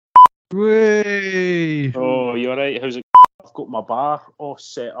Way. Oh, you're right. How's it? I've got my bar all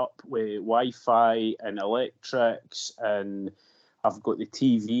set up with Wi-Fi and electrics, and I've got the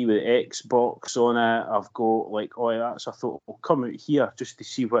TV with Xbox on it. I've got like all that. So I thought I'll come out here just to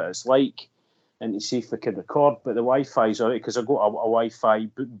see what it's like and to see if we can record. But the Wi-Fi's alright because I've got a Wi-Fi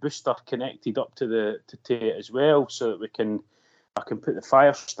booster connected up to it as well, so that I can put the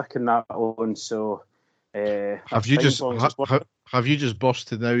Fire Stick and that on. So have you just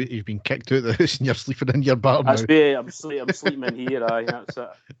busted now? You've been kicked out of the house and you're sleeping in your bar now. That's me. I'm sleeping in here. Aye, that's it.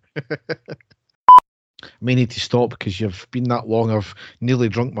 I may need to stop because you've been that long. I've nearly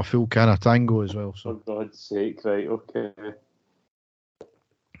drunk my full can of Tango as well. So. For God's sake, right? Okay.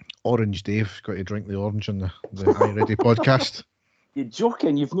 Orange Dave got to drink the orange on the Are You Ready podcast. You're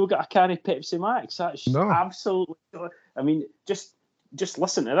joking? You've not got a can of Pepsi Max? That's no. Absolutely. I mean, just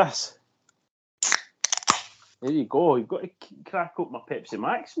listen to this. There you go. You've got to crack up my Pepsi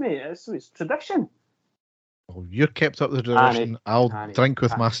Max, mate. It's tradition. Well, you're kept up the tradition. I'll drink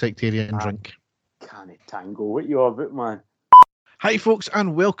with my sectarian drink. Can it Tango? What you all about, man? Hi, folks,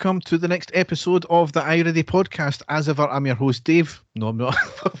 and welcome to the next episode of the Are You Ready podcast. As ever, I'm your host, Dave. No, I'm not.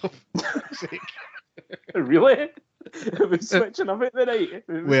 Really? We're switching a bit tonight.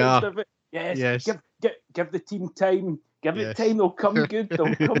 We are. Yes. Give the team time. Give it time. They'll come good.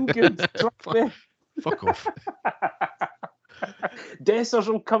 Trust me. Fuck off. Dessers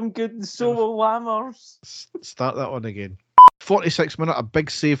will come good and so will Lammers. Start that one again. 46 minute, a big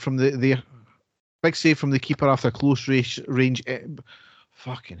save from the keeper after close range.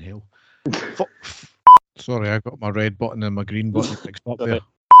 Fucking hell. Sorry, I got my red button and my green button mixed up there.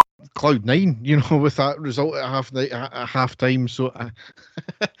 Cloud9, with that result at half time. So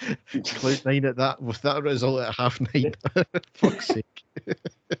Cloud9 with that result at half night. Fuck's sake.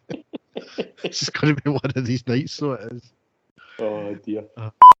 It's going to be one of these nights, so it is. Oh dear.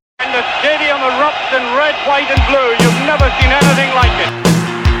 And the stadium erupts in red, white and blue. You've never seen anything like it.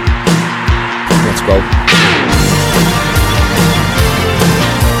 Let's go.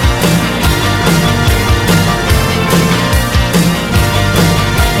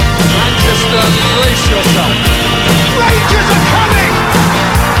 Manchester, brace yourself. Rangers are coming!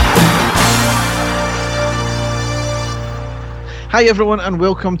 Hi everyone, and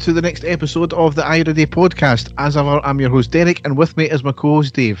welcome to the next episode of the Are You Ready podcast. As ever, I'm your host Derek, and with me is my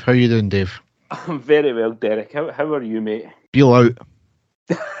co-host Dave. How are you doing, Dave? I'm very well, Derek. How are you, mate? Beal out.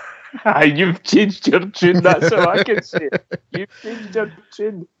 You've changed your tune, that's all I can say. You've changed your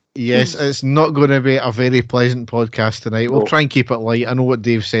tune. Yes, it's not going to be a very pleasant podcast tonight. We'll try and keep it light. I know what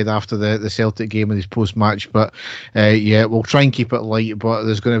Dave said after the Celtic game and his post-match, but we'll try and keep it light. But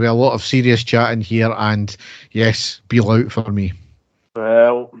there's going to be a lot of serious chatting here, and yes, Beal out for me.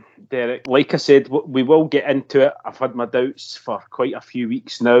 Well, Derek, like I said, we will get into it. I've had my doubts for quite a few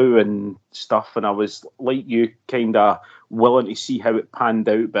weeks now and stuff, and I was, like you, kind of willing to see how it panned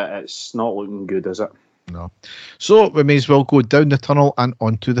out, but it's not looking good, is it? No. So we may as well go down the tunnel and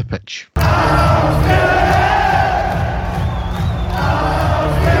onto the pitch.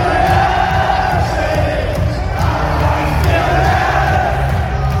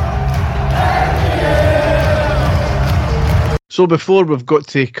 So before we've got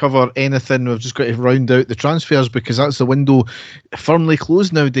to cover anything, we've just got to round out the transfers because that's the window firmly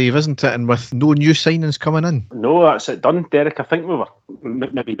closed now, Dave, isn't it? And with no new signings coming in. No, that's it done, Derek. I think we were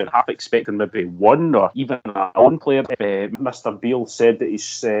maybe even half expecting maybe one or even one player. Mr. Beale said that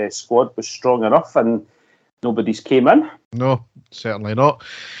his squad was strong enough and nobody's came in. No, certainly not.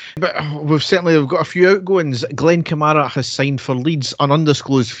 But we've got a few outgoings. Glenn Kamara has signed for Leeds, an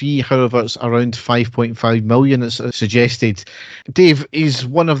undisclosed fee, however it's around 5.5 million it's suggested. Dave, he's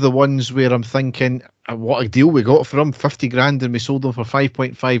one of the ones where I'm thinking, what a deal we got for him, 50 grand, and we sold him for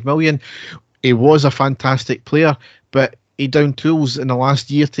 5.5 million. He was a fantastic player, but he down tools in the last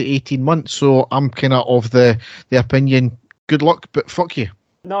year to 18 months, so I'm kind of the opinion, good luck, but fuck you.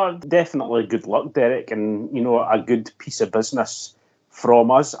 No, definitely good luck, Derek, and a good piece of business from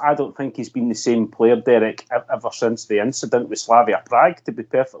us. I don't think he's been the same player, Derek, ever since the incident with Slavia Prague, to be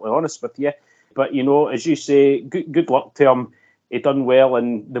perfectly honest with you. But, as you say, good luck to him. He done well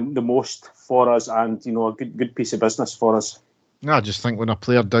and the most for us, and, a good piece of business for us. I just think when a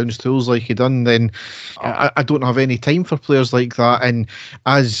player downs tools like he done, then I don't have any time for players like that. And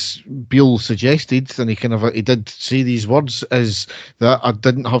as Beale suggested, and he did say these words, is that I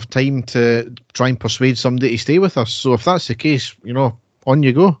didn't have time to try and persuade somebody to stay with us. So if that's the case, on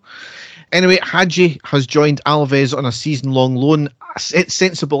you go. Anyway, Hadji has joined Alves on a season-long loan. It's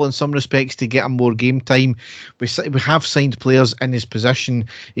sensible in some respects to get him more game time. We have signed players in his position.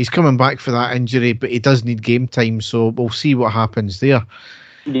 He's coming back for that injury, but he does need game time, so we'll see what happens there.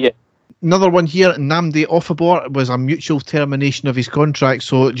 Yeah, Another one here, Nnamdi Offabor, was a mutual termination of his contract,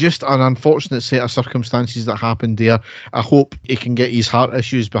 so just an unfortunate set of circumstances that happened there. I hope he can get his heart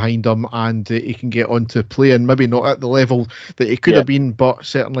issues behind him and he can get on to playing, maybe not at the level that he could have been, but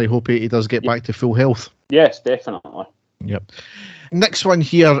certainly hope he does get back to full health. Yes, definitely. Yep. Next one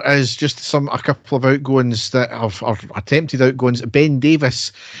here is just a couple of outgoings that are attempted outgoings. Ben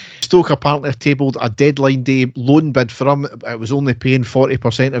Davis, Stoke apparently have tabled a deadline day loan bid for him. It was only paying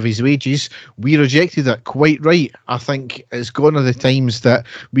 40% of his wages. We rejected it. Quite right. I think it's gone are the times that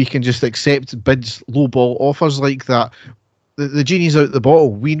we can just accept bids, lowball offers like that. The genie's out the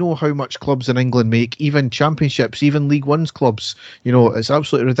bottle. We know how much clubs in England make, even championships, even League One's clubs. You know, it's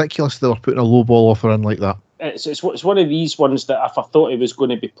absolutely ridiculous that they're putting a lowball offer in like that. It's one of these ones that if I thought he was going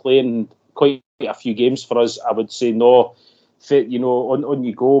to be playing quite a few games for us, I would say no, you know, on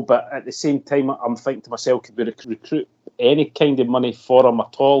you go. But at the same time, I'm thinking to myself, could we recruit any kind of money for him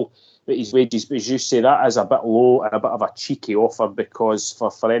at all? But his wages, as you say, that is a bit low and a bit of a cheeky offer, because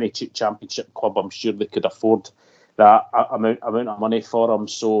for any championship club, I'm sure they could afford that amount of money for him.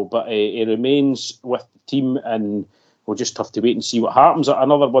 So, but he remains with the team, and we'll just have to wait and see what happens.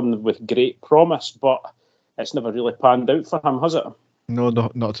 Another one with great promise, but it's never really panned out for him, has it? No,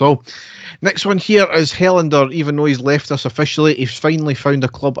 not at all. Next one here is Helander. Even though he's left us officially, he's finally found a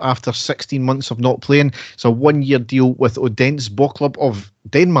club after 16 months of not playing. It's a 1-year deal with Odense Boklub of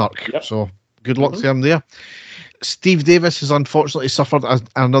Denmark. Yep. So good luck to him there. Steve Davis has unfortunately suffered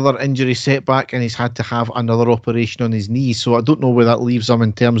another injury setback, and he's had to have another operation on his knee. So I don't know where that leaves him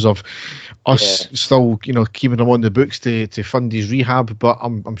in terms of us still, you know, keeping him on the books to fund his rehab. But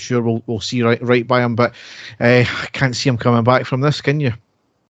I'm sure we'll see right by him. But I can't see him coming back from this, can you?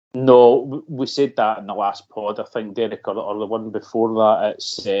 No, we said that in the last pod, I think, Derek, or the one before that.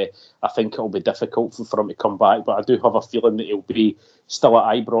 It's I think it'll be difficult for him to come back, but I do have a feeling that he'll be still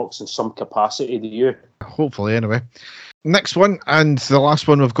at Ibrox in some capacity. Do you? Hopefully, anyway. Next one, and the last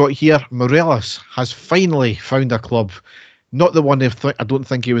one we've got here, Morelos has finally found a club. Not the one I don't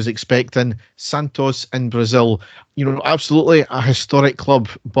think he was expecting. Santos in Brazil. You know, absolutely a historic club,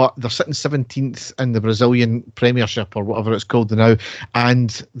 but they're sitting 17th in the Brazilian Premiership, or whatever it's called now,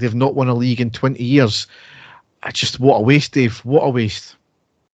 and they've not won a league in 20 years. What a waste, Dave. What a waste.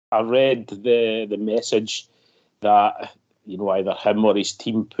 I read the message that, you know, either him or his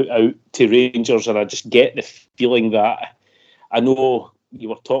team put out to Rangers, and I just get the feeling that, I know you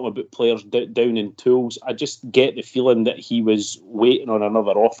were talking about players down in tools, I just get the feeling that he was waiting on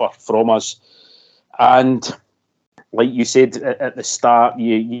another offer from us. And like you said at the start,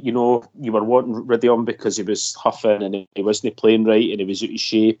 you know, you were wanting rid of him because he was huffing and he wasn't playing right and he was out of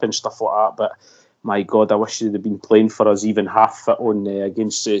shape and stuff like that. But my God, I wish he'd have been playing for us even half fit on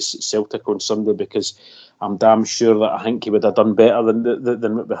against Celtic on Sunday, because I'm damn sure that I think he would have done better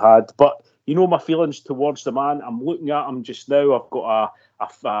than what we had. But you know my feelings towards the man. I'm looking at him just now. I've got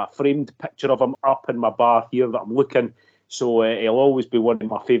a framed picture of him up in my bar here that I'm looking. So he'll always be one of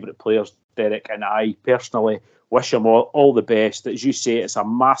my favourite players, Derek. And I personally wish him all the best. As you say, it's a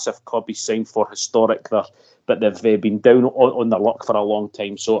massive club he's signed for, historic there, but they've been down on their luck for a long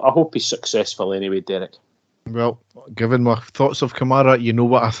time. So I hope he's successful anyway, Derek. Well, given my thoughts of Kamara, you know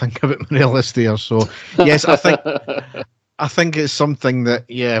what I think about Morelos there. So yes, I think it's something that,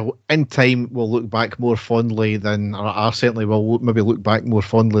 in time we'll look back more fondly than, or I certainly will maybe look back more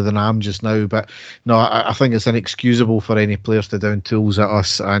fondly than I am just now. But no, I think it's inexcusable for any players to down tools at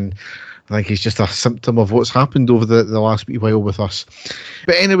us, and I think it's just a symptom of what's happened over the last wee while with us.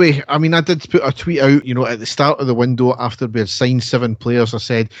 But anyway, I mean, I did put a tweet out, you know, at the start of the window after we had signed 7 players. I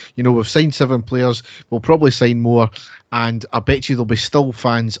said, you know, we've signed 7 players, we'll probably sign more, and I bet you there'll be still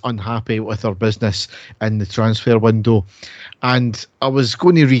fans unhappy with our business in the transfer window. And I was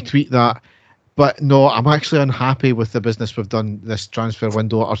going to retweet that, but no, I'm actually unhappy with the business we've done this transfer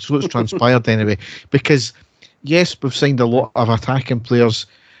window, or so it's transpired anyway, because yes, we've signed a lot of attacking players,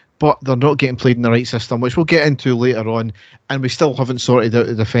 but they're not getting played in the right system, which we'll get into later on, and we still haven't sorted out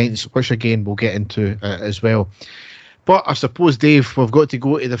the defence, which again we'll get into as well. But I suppose, Dave, we've got to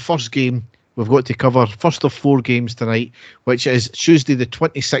go to the first game. We've got to cover first of 4 games tonight, which is Tuesday the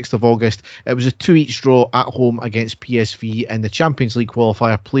 26th of August. It was a 2-each draw at home against PSV in the Champions League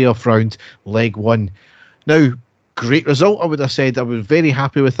qualifier playoff round, leg 1. Now, great result, I would have said. I was very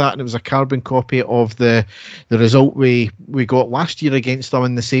happy with that, and it was a carbon copy of the result we got last year against them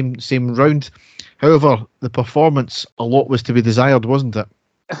in the same round. However, the performance, a lot was to be desired, wasn't it?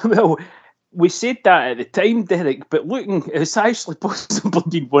 Well, We said that at the time, Derek, but looking, it's actually possibly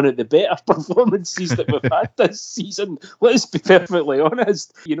been one of the better performances that we've had this season. Let's be perfectly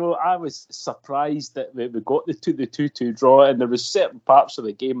honest. I was surprised that we got the 2-2 draw, and there was certain parts of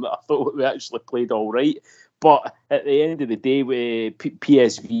the game that I thought we actually played all right. But at the end of the day,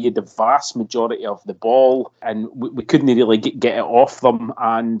 PSV had the vast majority of the ball, and we couldn't really get it off them.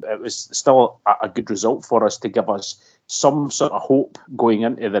 And it was still a good result for us to give us some sort of hope going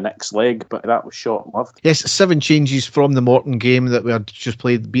into the next leg, but that was short-lived. Yes, 7 changes from the Morton game that we had just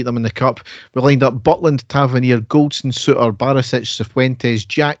played, beat them in the Cup. We lined up Butland, Tavernier, Goldson, Suter, Barisic, Cifuentes,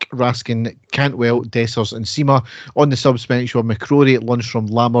 Jack, Raskin, Cantwell, Dessers and Sima. On the subs bench were McCrory, Lundstrom,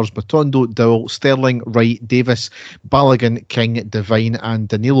 Lammers, Matondo, Dowell, Sterling, Wright, Davis, Balogun, King, Devine and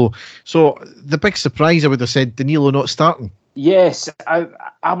Danilo. So the big surprise, I would have said, Danilo not starting. Yes,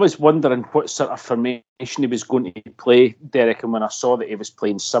 I was wondering what sort of formation he was going to play, Derek, and when I saw that he was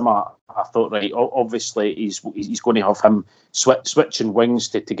playing Sima, I thought, right, obviously he's going to have him switching wings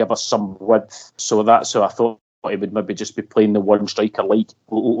to give us some width. So I thought he would maybe just be playing the one striker like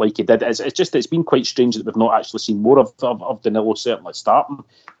he did. It's been quite strange that we've not actually seen more of Danilo certainly starting,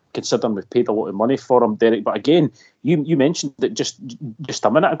 considering we've paid a lot of money for him, Derek. But again, you mentioned that just a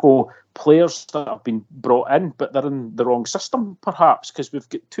minute ago, players that have been brought in, but they're in the wrong system, perhaps, because we've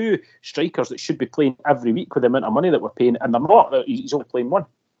got 2 strikers that should be playing every week with the amount of money that we're paying, and they're not. He's only playing 1.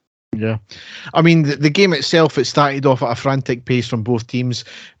 Yeah. I mean, the game itself, it started off at a frantic pace from both teams.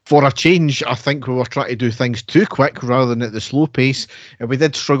 For a change, I think we were trying to do things too quick rather than at the slow pace. And we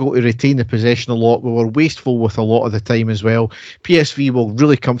did struggle to retain the possession a lot. We were wasteful with a lot of the time as well. PSV were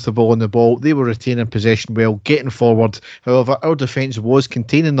really comfortable on the ball. They were retaining possession well, getting forward. However, our defence was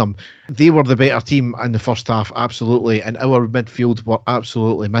containing them. They were the better team in the first half, absolutely. And our midfield were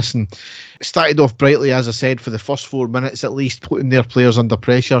absolutely missing. It started off brightly, as I said, for the first 4 minutes at least, putting their players under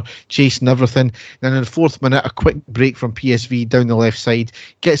pressure, chasing everything. Then in the 4th minute, a quick break from PSV down the left side,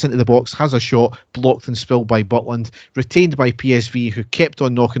 gets into the box, has a shot, blocked and spilled by Butland, retained by PSV, who kept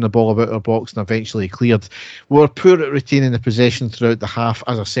on knocking the ball about our box and eventually cleared. We were poor at retaining the possession throughout the half,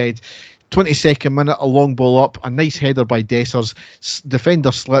 as I said. 22nd minute, a long ball up, a nice header by Dessers,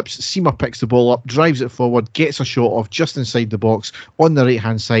 defender slips, Sima picks the ball up, drives it forward, gets a shot off just inside the box on the right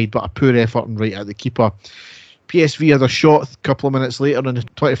hand side, but a poor effort and right at the keeper. PSV had a shot a couple of minutes later in the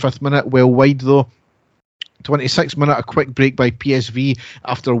 25th minute, well wide though. 26th minute, a quick break by PSV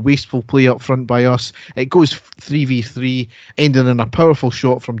after a wasteful play up front by us. It goes 3v3, ending in a powerful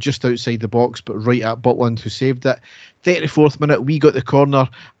shot from just outside the box, but right at Butland, who saved it. 34th minute, we got the corner.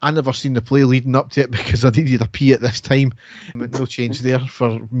 I never seen the play leading up to it because I needed a pee at this time. No change there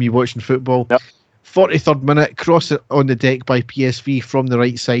for me watching football. Yep. 43rd minute, cross it on the deck by PSV from the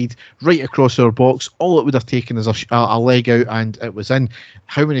right side, right across our box. All it would have taken is a leg out and it was in.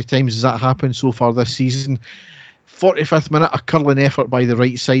 How many times has that happened so far this season? 45th minute, a curling effort by the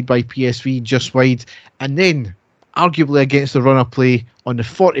right side by PSV, just wide. And then, arguably against the run of play, on the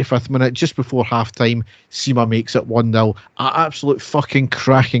 45th minute, just before half-time, Sima makes it 1-0. An absolute fucking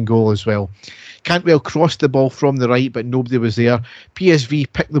cracking goal as well. Cantwell crossed the ball from the right, but nobody was there.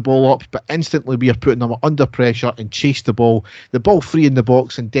 PSV picked the ball up, but instantly we are putting them under pressure and chased the ball. The ball free in the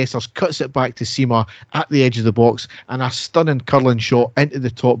box, and Dessers cuts it back to Sima at the edge of the box, and a stunning curling shot into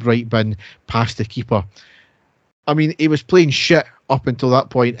the top right bin past the keeper. I mean, he was playing shit up until that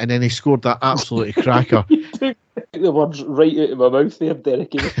point, and then he scored that absolute cracker. The words right out of my mouth there,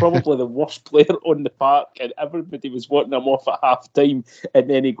 Derek. He was probably the worst player on the park, and everybody was wanting him off at half time, and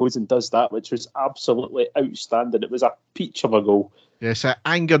then he goes and does that, which was absolutely outstanding. It was a peach of a goal. Yes, it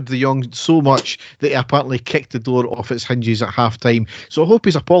angered the young so much that he apparently kicked the door off its hinges at half time. So I hope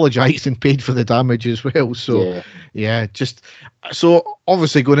he's apologised and paid for the damage as well. So so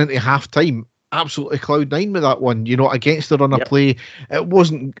obviously going into half time, absolutely cloud9 with that one, against the run of play. It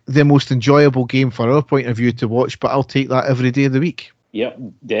wasn't the most enjoyable game for our point of view to watch, but I'll take that every day of the week. Yeah,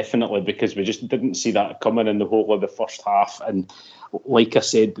 definitely, because we just didn't see that coming in the whole of the first half. And like I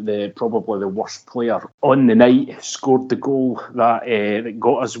said, probably the worst player on the night scored the goal that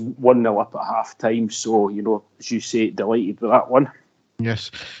got us 1-0 up at half time. So, as you say, delighted with that one.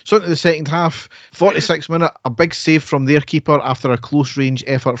 Yes. So into the second half, 46th minute, a big save from their keeper after a close range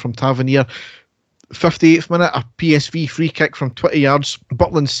effort from Tavernier. 58th minute, a PSV free kick from 20 yards.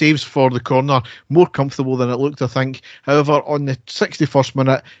 Butland saves for the corner, more comfortable than it looked, I think. However, on the 61st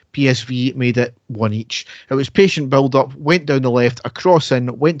minute, PSV made it 1 each. It was patient build-up, went down the left, a cross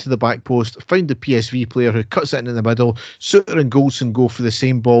in, went to the back post, found the PSV player who cuts it into the middle. Suter and Goldson go for the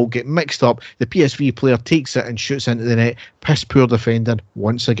same ball, get mixed up. The PSV player takes it and shoots into the net. Piss poor defending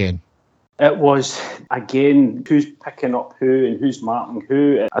once again. It was, again, who's picking up who and who's marking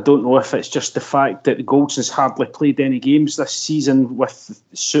who. I don't know if it's just the fact that the Goldson's hardly played any games this season with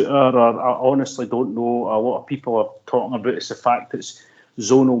Suter, or I honestly don't know. A lot of people are talking about it's the fact it's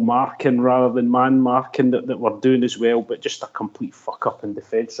zonal marking rather than man marking that we're doing as well, but just a complete fuck up in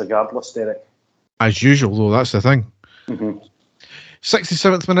defence regardless, Derek. As usual, though, that's the thing. Mm-hmm.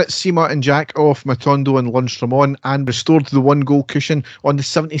 67th minute, Seema and Jack off Matondo and Lundstrom on, and restored the 1-goal cushion on the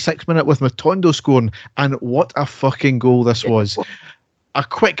 76th minute with Matondo scoring. And what a fucking goal this was. A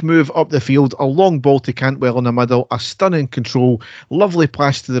quick move up the field, a long ball to Cantwell in the middle, a stunning control, lovely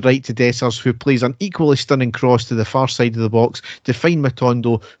pass to the right to Dessers, who plays an equally stunning cross to the far side of the box to find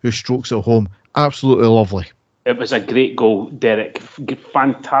Matondo, who strokes it home. Absolutely lovely. It was a great goal, Derek.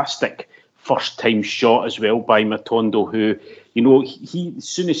 Fantastic first-time shot as well by Matondo, who, you know, he as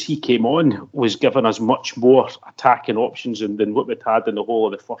soon as he came on was giving us much more attacking options than what we'd had in the whole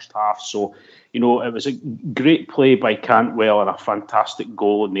of the first half. So, you know, it was a great play by Cantwell and a fantastic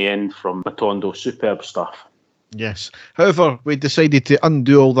goal in the end from Matondo. Superb stuff. Yes. However, we decided to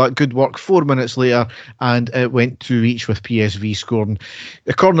undo all that good work 4 minutes later, and it went 2 each with PSV scoring.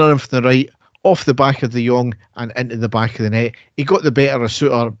 The corner in from the right, off the back of the Young and into the back of the net. He got the better of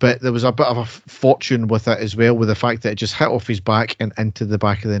Suter, but there was a bit of a fortune with it as well, with the fact that it just hit off his back and into the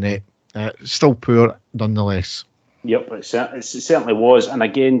back of the net. Still poor, nonetheless. Yep, it certainly was. And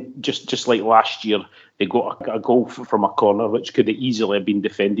again, just like last year, they got a goal from a corner, which could have easily been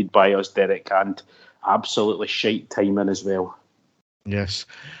defended by us, Derek, and absolutely shite timing as well. Yes.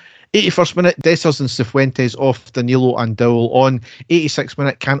 81st minute, Dessers and Cifuentes off Danilo and Dowell on. 86th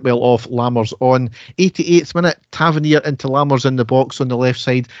minute, Cantwell off, Lammers on. 88th minute, Tavernier into Lammers in the box on the left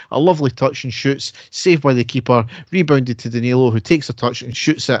side. A lovely touch and shoots, saved by the keeper, rebounded to Danilo, who takes a touch and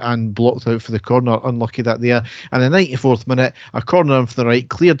shoots it and blocked out for the corner. Unlucky that there. And the 94th minute, a corner in from the right,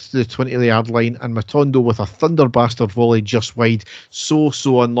 cleared to the 20-yard line, and Matondo with a thunder bastard volley just wide. So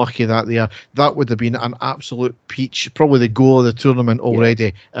unlucky that there. That would have been an absolute peach, probably the goal of the tournament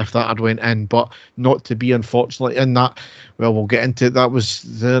already, if that had went in, but not to be, unfortunately. In that, well, we'll get into it. That was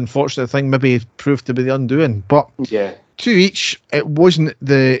the unfortunate thing, maybe proved to be the undoing. But 2 each, it wasn't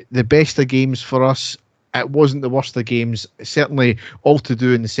the best of games for us. It wasn't the worst of games. Certainly all to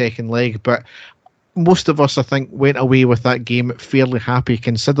do in the second leg, but most of us, I think, went away with that game fairly happy,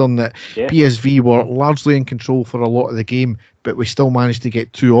 considering that PSV were largely in control for a lot of the game, but we still managed to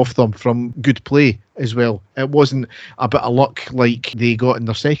get 2 off them from good play as well. It wasn't a bit of luck like they got in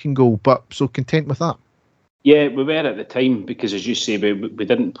their second goal, but so content with that. Yeah, we were at the time because, as you say, we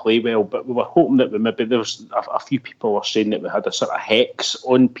didn't play well, but we were hoping that there was a few people were saying that we had a sort of hex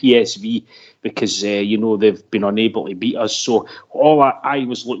on PSV because, you know, they've been unable to beat us. So all I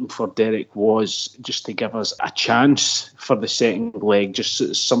was looking for, Derek, was just to give us a chance for the second leg,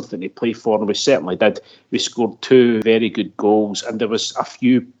 just something to play for, and we certainly did. We scored 2 very good goals, and there was a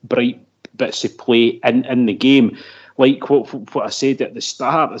few bright bits of play in the game. Like what I said at the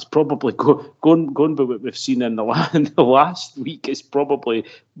start, is probably going by what we've seen in the last week. It's probably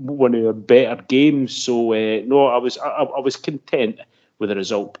one of our better games. So no, I was content with the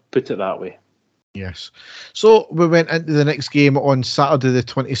result. Put it that way. Yes. So we went into the next game on Saturday the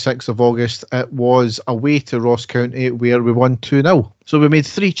 26th of August. It was away to Ross County, where we won 2-0. So we made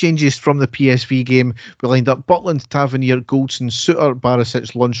 3 changes from the PSV game. We lined up Butland, Tavernier, Goldson, Suter,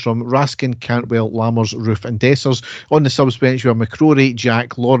 Barisic, Lundstrom, Raskin, Cantwell, Lammers, Roof and Dessers. On the subs bench we have McCrory,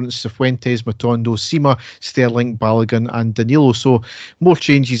 Jack, Lawrence, Cifuentes, Matondo, Seema, Sterling, Balogun and Danilo. So more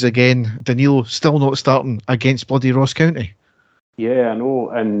changes again. Danilo still not starting against bloody Ross County. Yeah, I know.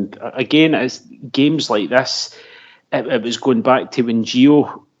 And again, it's games like this. It was going back to when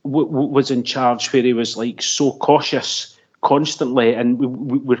Gio was in charge, where he was like so cautious constantly, and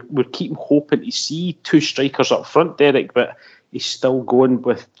we're keeping hoping to see 2 strikers up front, Derek, but he's still going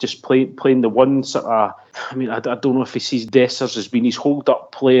with just playing the one sort of. I mean, I don't know if he sees Dessers as being his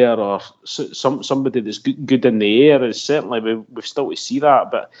hold-up player or somebody that's good in the air. It's certainly we've still to see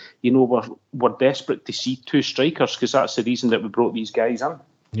that, but you know we're desperate to see 2 strikers because that's the reason that we brought these guys in.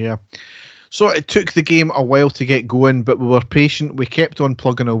 Yeah. So it took the game a while to get going, but we were patient. We kept on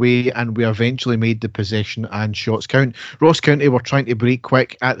plugging away, and we eventually made the possession and shots count. Ross County were trying to break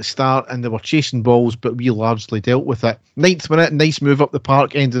quick at the start, and they were chasing balls, but we largely dealt with it. 9th minute, nice move up the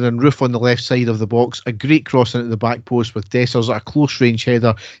park, ended in Roof on the left side of the box. A great cross into the back post with Dessers, a close range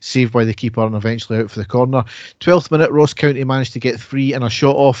header saved by the keeper and eventually out for the corner. 12th minute, Ross County managed to get 3 and a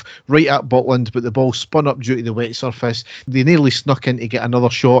shot off right at Butland, but the ball spun up due to the wet surface. They nearly snuck in to get another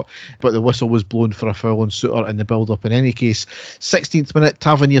shot, but the whistle whistle was blown for a foul on Suter in the build-up in any case. 16th minute,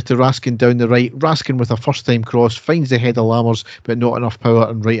 Tavernier to Raskin down the right. Raskin with a first-time cross, finds the head of Lammers, but not enough power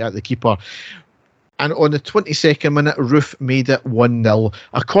and right at the keeper. And on the 22nd minute, Roof made it 1-0.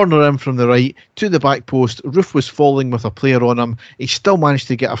 A corner in from the right to the back post. Roof was falling with a player on him. He still managed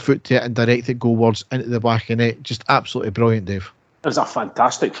to get a foot to it and direct it goalwards into the back of net. Just absolutely brilliant, Dave. It was a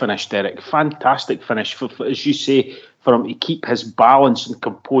fantastic finish, Derek. Fantastic finish. For, as you say, for him to keep his balance and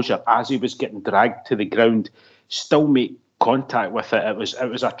composure as he was getting dragged to the ground, still make contact with it. It was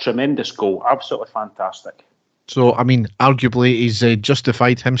a tremendous goal. Absolutely fantastic. So, I mean, arguably, he's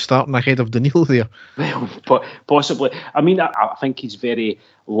justified him starting ahead of Danilo there. Well, but possibly. I mean, I think he's very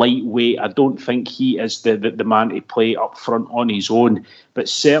lightweight. I don't think he is the man to play up front on his own. But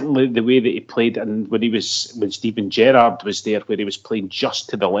certainly the way that he played, and when Steven Gerrard was there, where he was playing just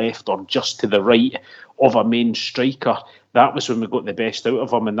to the left or just to the right of a main striker, that was when we got the best out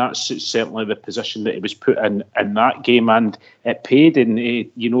of him, and that's certainly the position that he was put in that game, and it paid, and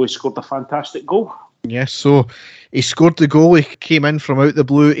he scored a fantastic goal. Yes, so he scored the goal. He came in from out the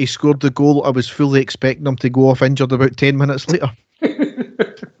blue. He scored the goal. I was fully expecting him to go off injured about 10 minutes later.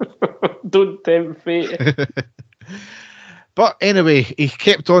 Don't tempt fate. But anyway, he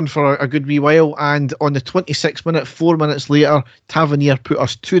kept on for a good wee while, and on the 26th minute, 4 minutes later, Tavernier put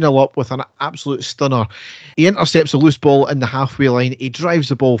us 2-0 up with an absolute stunner. He intercepts a loose ball in the halfway line. He drives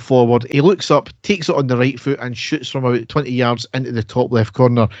the ball forward. He looks up, takes it on the right foot, and shoots from about 20 yards into the top left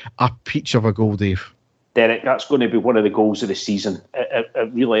corner. A peach of a goal, Dave. Derek, that's going to be one of the goals of the season.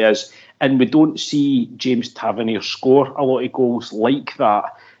 It really is. And we don't see James Tavernier score a lot of goals like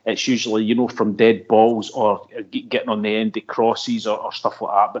that. It's usually, from dead balls or getting on the end of crosses or stuff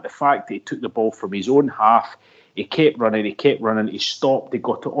like that. But the fact that he took the ball from his own half, he kept running, he stopped, he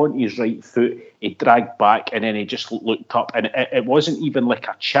got it onto his right foot, he dragged back, and then he just looked up. And it wasn't even like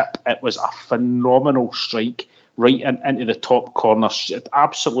a chip. It was a phenomenal strike right into the top corner.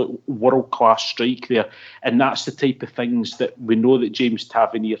 Absolute world-class strike there. And that's the type of things that we know that James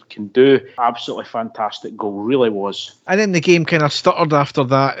Tavernier can do. Absolutely fantastic goal, really was. And then the game kind of stuttered after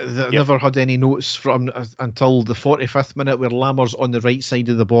that. I never had any notes from until the 45th minute, where Lammers on the right side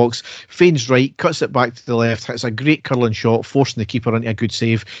of the box feigns right, cuts it back to the left, hits a great curling shot, forcing the keeper into a good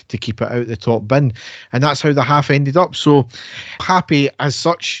save to keep it out the top bin. And that's how the half ended up. So happy as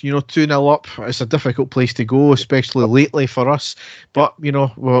such, 2-0 up. It's a difficult place to go, especially lately for us. But,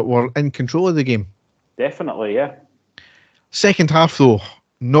 we're in control of the game. Definitely, yeah. Second half, though,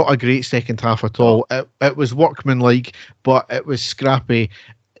 not a great second half at all. It was workmanlike, but it was scrappy,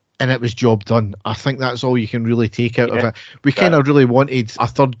 and it was job done. I think that's all you can really take out of it. We kind of really wanted a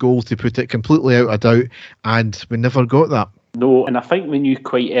third goal, to put it completely out of doubt, and we never got that. No, and I think we knew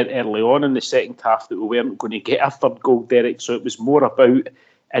quite early on in the second half that we weren't going to get a third goal, Derek, so it was more about,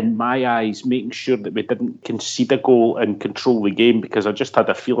 in my eyes, making sure that we didn't concede a goal and control the game, because I just had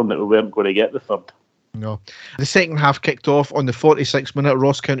a feeling that we weren't going to get the third. No. The second half kicked off on the 46th minute.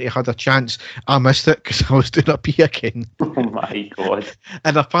 Ross County had a chance. I missed it because I was doing a pee again. Oh my God.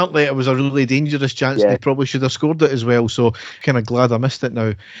 And apparently it was a really dangerous chance. They probably should have scored it as well. So kind of glad I missed it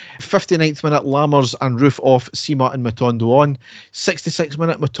now. 59th minute, Lammers and Roof off, Sima and Matondo on. 66th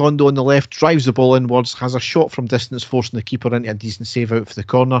minute, Matondo on the left drives the ball inwards, has a shot from distance, forcing the keeper into a decent save out for the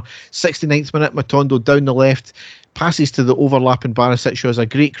corner. 69th minute, Matondo down the left, passes to the overlapping Barisic, who has a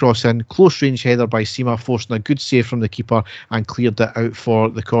great cross in, close range header by Sima, forcing a good save from the keeper and cleared it out for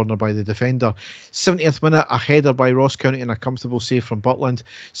the corner by the defender. 70th minute, a header by Ross County and a comfortable save from Butland.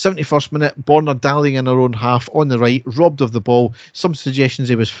 71st minute, Borna dallying in her own half on the right, robbed of the ball. Some suggestions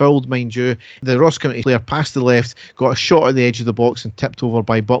he was fouled, mind you. The Ross County player passed the left, got a shot at the edge of the box and tipped over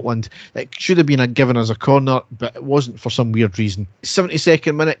by Butland. It should have been given as a corner, but it wasn't for some weird reason.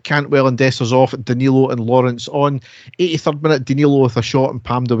 72nd minute, Cantwell and Dessers off, Danilo and Lawrence on. 83rd minute, Danilo with a shot and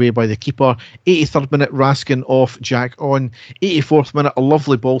palmed away by the keeper. 83rd minute, Raskin off, Jack on. 84th minute, a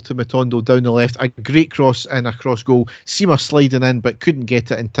lovely ball to Matondo down the left. A great cross and a cross goal. Sima sliding in but couldn't get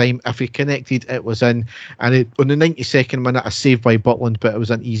it in time. If he connected, it was in. And on the 92nd minute, a save by Butland, but it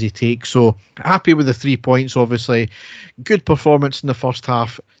was an easy take. So happy with the 3 points, obviously. Good performance in the first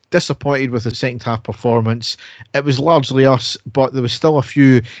half. Disappointed with the second half performance. It was largely us, but there was still a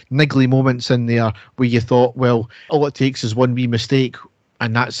few niggly moments in there where you thought, well, all it takes is one wee mistake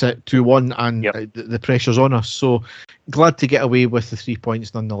and that's it, 2-1, and the pressure's on us. So glad to get away with the 3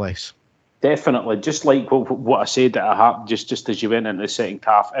 points nonetheless. Definitely, just like what I said, just as you went into the second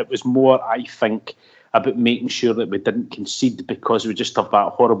half, it was more, I think, about making sure that we didn't concede, because we just have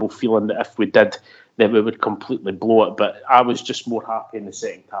that horrible feeling that if we did, then we would completely blow it. But I was just more happy in the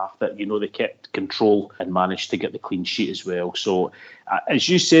second half that, they kept control and managed to get the clean sheet as well. So, as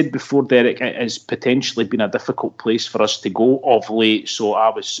you said before, Derek, it has potentially been a difficult place for us to go of late. So I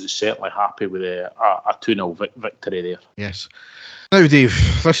was certainly happy with a 2-0 victory there. Yes. Now, Dave,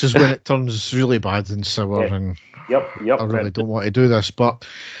 this is when it turns really bad and sour, and Yep. I really don't want to do this, but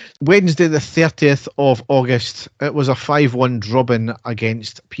Wednesday the 30th of August, it was a 5-1 drubbing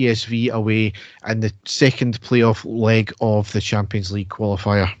against PSV away in the second playoff leg of the Champions League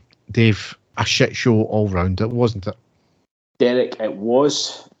qualifier. Dave, a shit show all round, wasn't it? Derek, it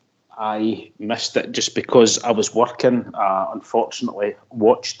was. I missed it just because I was working. Unfortunately,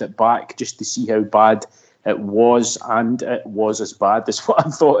 watched it back just to see how bad it was, and it was as bad as what I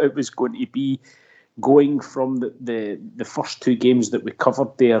thought it was going to be. Going from the first two games that we covered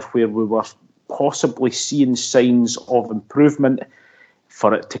there, where we were possibly seeing signs of improvement,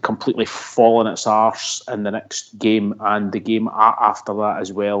 for it to completely fall on its arse in the next game, and the game after that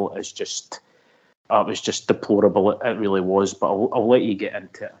as well, is just, it was just deplorable. It really was, but I'll let you get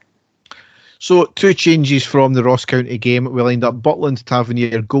into it. So, two changes from the Ross County game. We lined up Butland,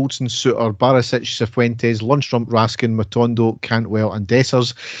 Tavernier, Goldson, Suter, Barisic, Cifuentes, Lundstrom, Raskin, Matondo, Cantwell and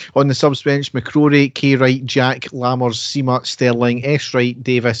Dessers. On the subs bench, McCrory, K. Wright, Jack, Lammers, Seema, Sterling, S. Wright,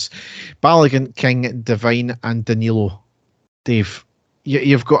 Davis, Balogun, King, Devine and Danilo. Dave,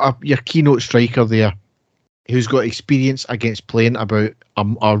 you've got your keynote striker there who's got experience against playing about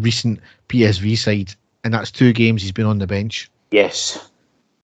a recent PSV side, and that's 2 games he's been on the bench. Yes.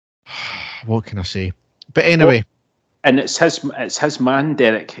 What can I say? But anyway, and it's his man,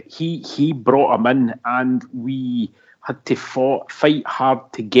 Derek. He brought him in, and we had to fight hard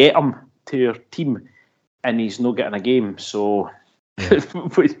to get him to our team, and he's not getting a game. So yeah.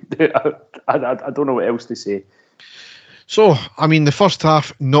 I don't know what else to say. So, I mean, the first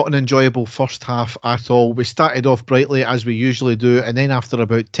half, not an enjoyable first half at all. We started off brightly, as we usually do, and then after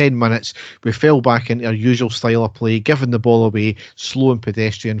about 10 minutes, we fell back into our usual style of play, giving the ball away, slow and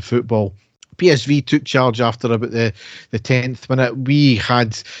pedestrian football. PSV took charge after about the 10th minute. We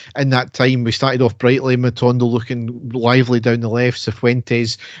had, in that time, we started off brightly, Matondo looking lively down the left,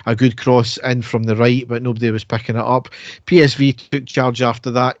 Cifuentes, a good cross in from the right, but nobody was picking it up. PSV took charge after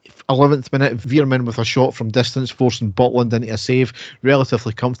that. 11th minute, Veerman with a shot from distance, forcing Butland into a save.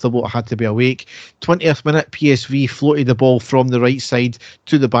 Relatively comfortable, it had to be awake. 20th minute, PSV floated the ball from the right side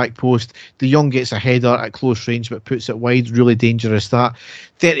to the back post. De Jong gets a header at close range, but puts it wide. Really dangerous, that.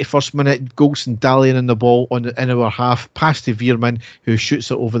 31st minute, Goldson dallying in the ball in our half, past to Veerman, who shoots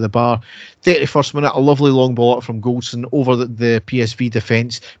it over the bar. 31st minute, a lovely long ball up from Goldson over the PSV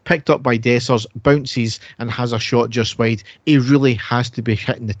defence, picked up by Dessers, bounces and has a shot just wide. He really has to be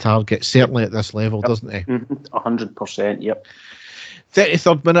hitting the target, certainly at this level, doesn't he? 100%, yep.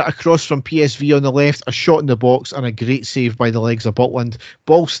 33rd minute, a cross from PSV on the left, a shot in the box and a great save by the legs of Butland.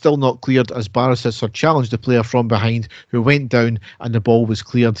 Ball still not cleared as Barisic had challenged the player from behind, who went down and the ball was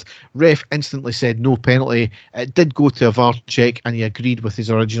cleared. Ref instantly said no penalty. It did go to a VAR check and he agreed with his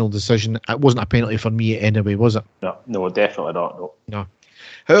original decision. It wasn't a penalty for me anyway, was it? No, definitely not. No.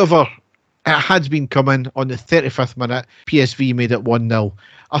 However, it had been coming. On the 35th minute, PSV made it 1-0.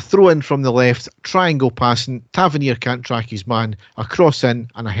 A throw in from the left, triangle passing, Tavernier can't track his man, a cross in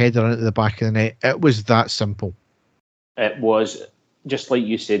and a header into the back of the net. It was that simple. It was, just like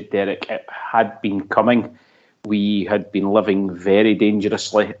you said, Derek, it had been coming. We had been living very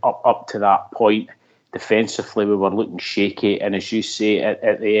dangerously up to that point. Defensively, we were looking shaky, and as you say,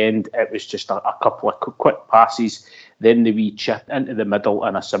 at the end, it was just a couple of quick passes. Then the wee chip into the middle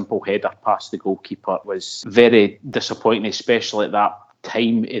and a simple header past the goalkeeper. It was very disappointing, especially at that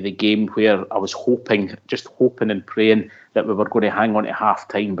time of the game where I was hoping and praying that we were going to hang on to half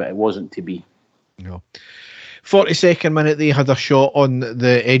time, but it wasn't to be. No. 42nd minute, they had a shot on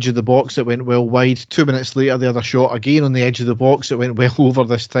the edge of the box that went well wide. 2 minutes later, they had a shot again on the edge of the box that went well over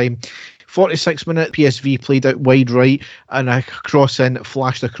this time. 46th minute, PSV played out wide right and a cross in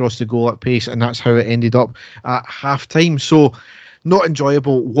flashed across the goal at pace, and that's how it ended up at half time. So not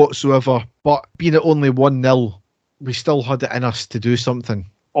enjoyable whatsoever, but being at only 1-0, we still had it in us to do something.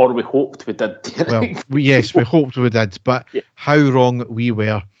 Or we hoped we did. Well, yes, we hoped we did, but yeah. How wrong we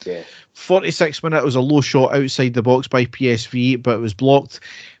were. Yeah. 46th minute was a low shot outside the box by PSV, but it was blocked.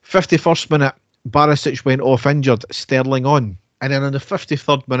 51st minute, Barisic went off injured, Sterling on. And then on the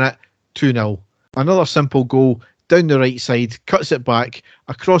 53rd minute, 2-0. Another simple goal, down the right side, cuts it back,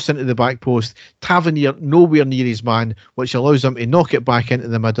 across into the back post, Tavernier nowhere near his man, which allows him to knock it back into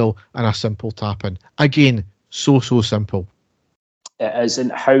the middle, and a simple tap in. Again, so simple. It is,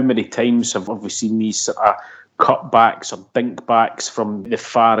 and how many times have we seen these sort of cutbacks or dinkbacks from the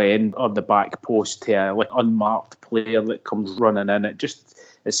far end on the back post to a unmarked player that comes running in?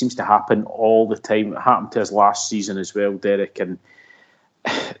 It seems to happen all the time. It happened to us last season as well, Derek. And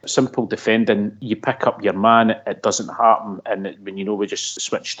simple defending, you pick up your man, it doesn't happen, and when we just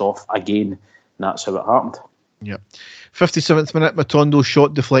switched off again, and that's how it happened. Yeah. 57th minute, Matondo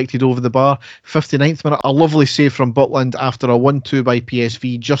shot deflected over the bar. 59th minute, a lovely save from Butland after a 1-2 by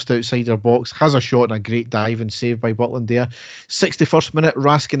PSV just outside their box. Has a shot and a great dive and save by Butland there. 61st minute,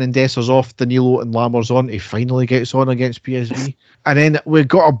 Raskin and Dessers off, Danilo and Lammers on. He finally gets on against PSV. And then we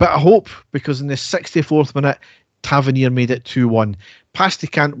got a bit of hope because in the 64th minute, Tavernier made it 2-1. Past to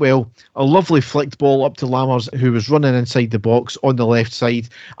Cantwell, a lovely flicked ball up to Lammers, who was running inside the box on the left side.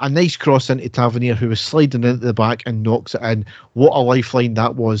 A nice cross into Tavernier, who was sliding into the back and knocks it in. What a lifeline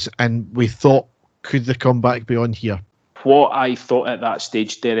that was. And we thought, could the comeback be on here? What I thought at that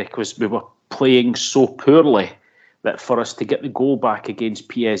stage, Derek, was we were playing so poorly that for us to get the goal back against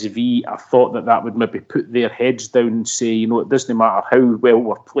PSV, I thought that would maybe put their heads down and say, it doesn't matter how well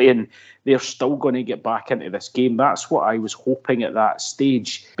we're playing, they're still going to get back into this game. That's what I was hoping at that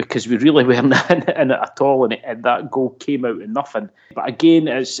stage, because we really weren't in it at all, and that goal came out of nothing. But again,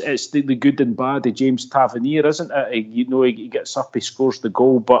 it's the good and bad of James Tavernier, isn't it? He gets up, he scores the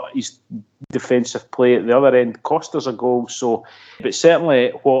goal, but his defensive play at the other end cost us a goal. But certainly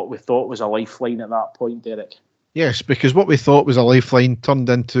what we thought was a lifeline at that point, Derek. Yes, because what we thought was a lifeline turned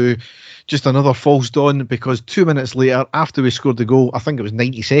into just another false dawn, because 2 minutes later, after we scored the goal, I think it was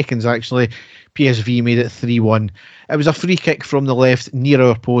 90 seconds actually, PSV made it 3-1. It was a free kick from the left near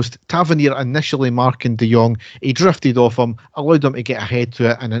our post. Tavernier initially marking De Jong. He drifted off him, allowed him to get ahead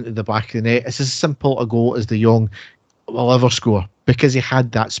to it and into the back of the net. It's as simple a goal as De Jong will ever score, because he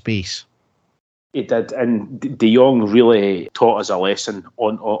had that space. He did, and De Jong really taught us a lesson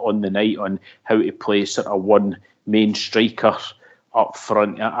on the night on how to play sort of one main striker up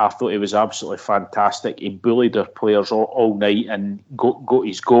front. I thought he was absolutely fantastic. He bullied our players all night and got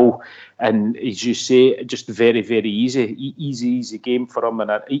his goal. And as you say, just very, very easy game for him,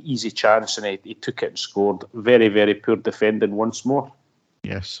 and an easy chance, and he took it and scored. Very, very poor defending once more.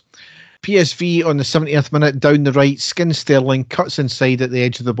 Yes. PSV on the 70th minute, down the right, skins Sterling, cuts inside at the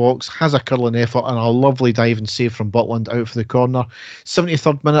edge of the box, has a curling effort and a lovely dive and save from Butland out for the corner.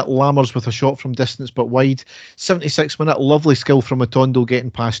 73rd minute, Lammers with a shot from distance but wide. 76th minute, lovely skill from Matondo getting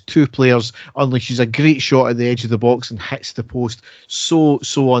past two players, unleashes a great shot at the edge of the box and hits the post. So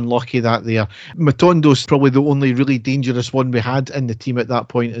unlucky that there. Matondo's probably the only really dangerous one we had in the team at that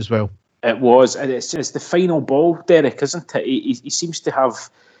point as well. It was, and it's the final ball, Derek, isn't it? He seems to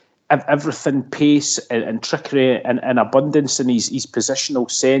have everything, pace and trickery and abundance in his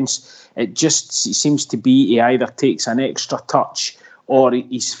positional sense. It just seems to be he either takes an extra touch or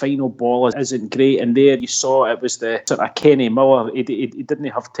his final ball isn't great. And there you saw it was the sort of Kenny Miller. He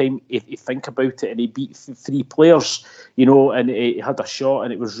didn't have time to think about it, and he beat three players, and he had a shot,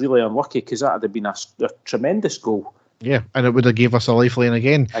 and it was really unlucky because that would have been a tremendous goal. Yeah, and it would have gave us a lifeline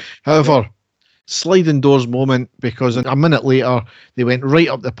again. However, sliding doors moment, because a minute later they went right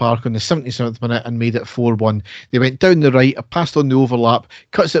up the park on the 77th minute and made it 4-1. They went down the right, passed on the overlap,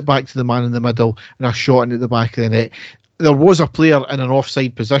 cuts it back to the man in the middle, and a shot into the back of the net. There was a player in an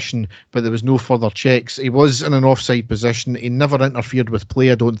offside position, but there was no further checks. He was in an offside position. He never interfered with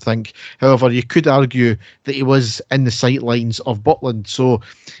play, I don't think. However, you could argue that he was in the sight lines of Butland, so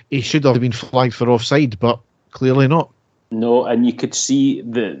he should have been flagged for offside, but clearly not. No, and you could see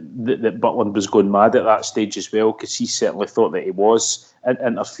that Butland was going mad at that stage as well, because he certainly thought that he was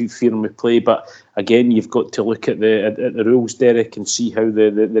interfering with play. But again, you've got to look at the rules, Derek, and see how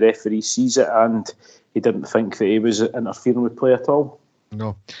the referee sees it, and he didn't think that he was interfering with play at all.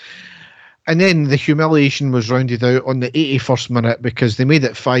 No. And then the humiliation was rounded out on the 81st minute, because they made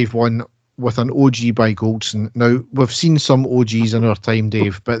it 5-1 with an OG by Goldson. Now, we've seen some OGs in our time,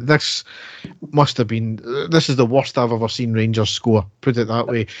 Dave, but this is the worst I've ever seen Rangers score, put it that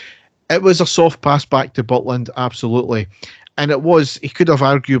way. It was a soft pass back to Butland, absolutely. And he could have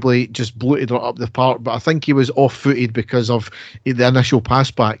arguably just bluted it up the park, but I think he was off-footed because of the initial pass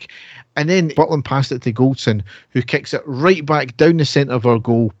back. And then Butland passed it to Goldson, who kicks it right back down the centre of our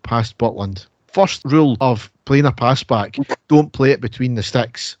goal past Butland. First rule of playing a pass back, don't play it between the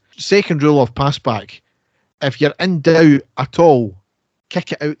sticks. Second rule of pass back, if you're in doubt at all,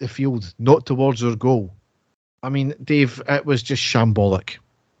 kick it out the field, not towards our goal. I mean, Dave, it was just shambolic.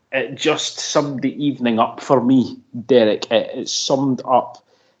 It just summed the evening up for me, Derek. It summed up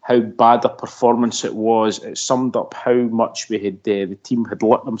how bad a performance it was. It summed up how much the team had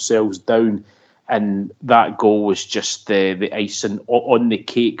let themselves down. And that goal was just the icing on the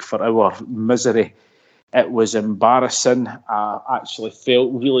cake for our misery. It was embarrassing. I actually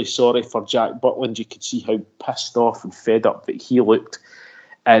felt really sorry for Jack Butland. You could see how pissed off and fed up that he looked.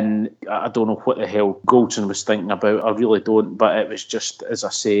 And I don't know what the hell Goldson was thinking about. I really don't. But it was just, as I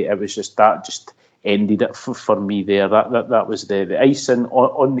say, it was just that just ended it for me there. That was the icing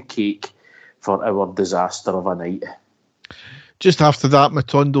on the cake for our disaster of a night. Just after that,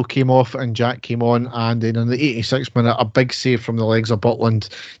 Matondo came off and Jack came on, and then in the 86th minute, a big save from the legs of Butland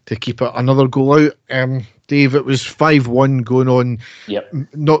to keep it another goal out. Dave, it was 5-1 going on. Yep.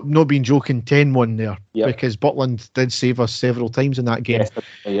 Not being joking, 10-1 there. Yep. Because Butland did save us several times in that game.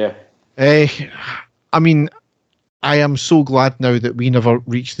 Yeah. I mean, I am so glad now that we never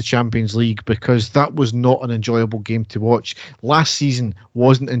reached the Champions League, because that was not an enjoyable game to watch. Last season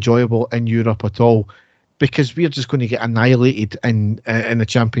wasn't enjoyable in Europe at all, because we're just going to get annihilated in the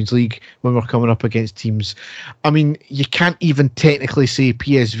Champions League when we're coming up against teams. I mean, you can't even technically say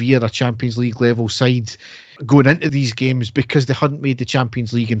PSV are a Champions League level side going into these games, because they hadn't made the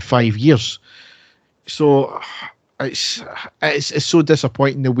Champions League in 5 years. So it's so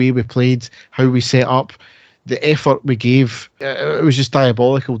disappointing the way we played, how we set up, the effort we gave. It was just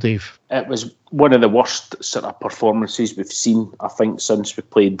diabolical, Dave. It was one of the worst sort of performances we've seen, I think, since we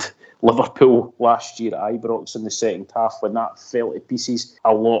played Liverpool last year at Ibrox in the second half, when that fell to pieces.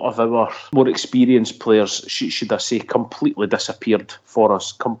 A lot of our more experienced players, should I say, completely disappeared for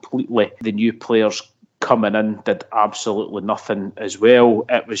us, completely. The new players coming in did absolutely nothing as well.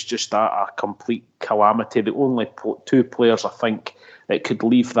 It was just a complete calamity. The only two players, I think, that could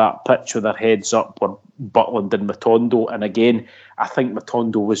leave that pitch with their heads up were Butland and Matondo. And again, I think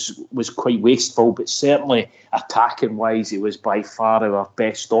Matondo was quite wasteful, but certainly attacking wise, he was by far our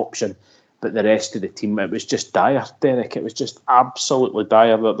best option. But the rest of the team, it was just dire, Derek. It was just absolutely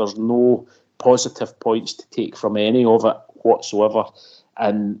dire. That there's no positive points to take from any of it whatsoever,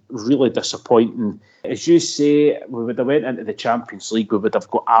 and really disappointing. As you say, we would have went into the Champions League, we would have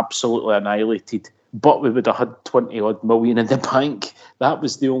got absolutely annihilated, but we would have had 20 odd million in the bank. That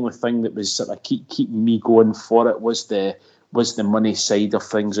was the only thing that was sort of keeping me going for it, was the money side of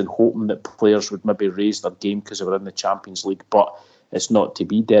things, and hoping that players would maybe raise their game because they were in the Champions League. But it's not to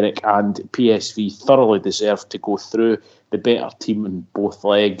be, Derek, and PSV thoroughly deserved to go through, the better team in both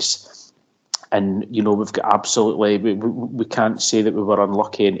legs. And, you know, we've got absolutely, we can't say that we were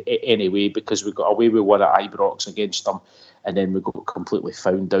unlucky in any way, because we got away with one at Ibrox against them, and then we got completely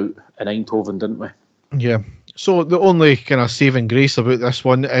found out in Eindhoven, didn't we? Yeah. So the only kind of saving grace about this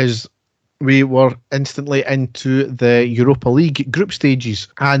one is we were instantly into the Europa League group stages,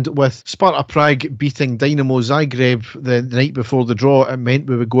 and with Sparta Prague beating Dynamo Zagreb the night before the draw, it meant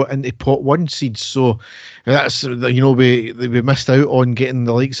we would go into pot 1 seeds. So that's, you know, we missed out on getting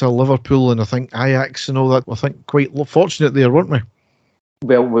the likes of Liverpool and I think Ajax and all that. I think quite fortunate there, weren't we?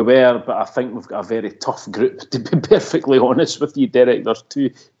 Well, we were, but I think we've got a very tough group, to be perfectly honest with you, Derek. There's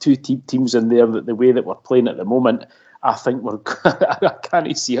two teams in there that the way that we're playing at the moment, I think I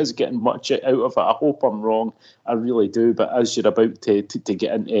can't see us getting much out of it. I hope I'm wrong. I really do. But as you're about to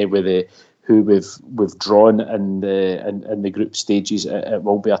get into with who we've drawn in the group stages, it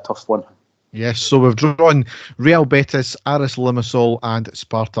will be a tough one. Yes, so we've drawn Real Betis, Aris Limassol and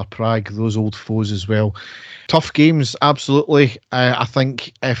Sparta Prague, those old foes as well. Tough games, absolutely. I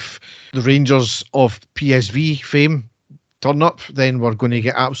think if the Rangers of PSV fame turn up, then we're going to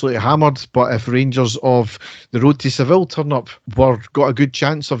get absolutely hammered. But if Rangers of the Road to Seville turn up, we've got a good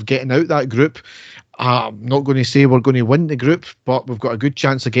chance of getting out that group. I'm not going to say we're going to win the group, but we've got a good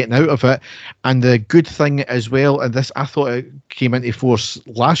chance of getting out of it. And the good thing as well, and this, I thought it came into force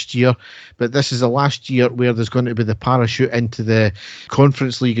last year, but this is the last year where there's going to be the parachute into the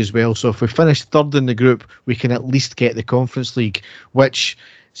Conference League as well. So if we finish third in the group, we can at least get the Conference League, which,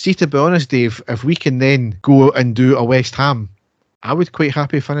 see, to be honest, Dave, if we can then go and do a West Ham, I would quite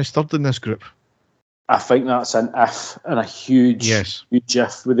happy finish third in this group. I think that's an if, and a huge if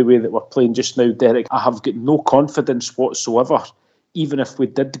with the way that we're playing just now, Derek. I have got no confidence whatsoever, even if we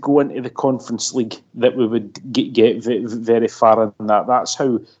did go into the Conference League, that we would get very far in that. That's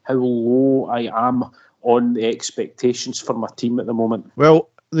how low I am on the expectations for my team at the moment. Well,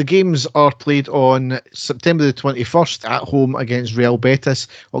 the games are played on September the 21st at home against Real Betis,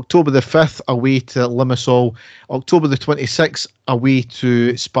 October the 5th away to Limassol, October the 26th away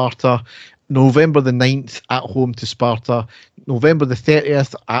to Sparta, November the 9th at home to Sparta, November the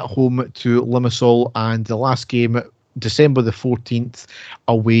 30th at home to Limassol, and the last game December the 14th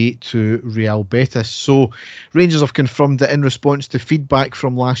away to Real Betis. So Rangers have confirmed that in response to feedback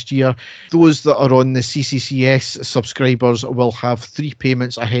from last year, those that are on the CCCS subscribers will have 3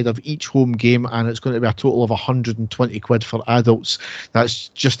 payments ahead of each home game, and it's going to be a total of £120 for adults. That's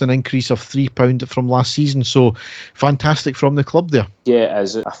just an increase of £3 from last season. So fantastic from the club there. Yeah, it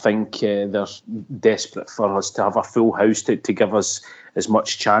is. I think they're desperate for us to have a full house to give us as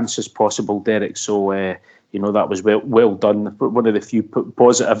much chance as possible, Derek. So that was well done. One of the few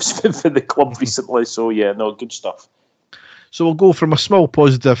positives for the club recently. So, good stuff. So we'll go from a small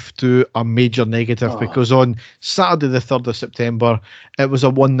positive to a major negative, because on Saturday the 3rd of September, it was a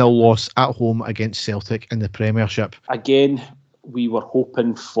 1-0 loss at home against Celtic in the Premiership. Again, we were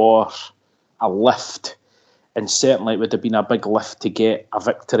hoping for a lift, and certainly it would have been a big lift to get a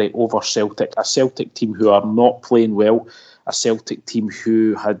victory over Celtic, a Celtic team who are not playing well, a Celtic team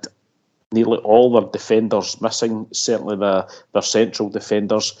who had nearly all their defenders missing, certainly their central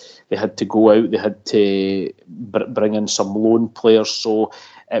defenders. They had to go out, they had to bring in some loan players, so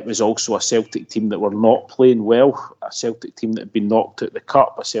it was also a Celtic team that were not playing well, a Celtic team that had been knocked out the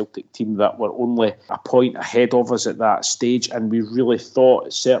cup, a Celtic team that were only a point ahead of us at that stage, and we really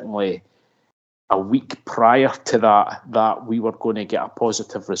thought, certainly a week prior to that we were going to get a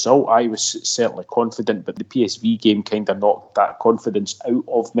positive result. I was certainly confident, but the PSV game kind of knocked that confidence out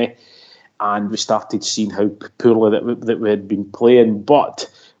of me, and we started seeing how poorly that we had been playing. But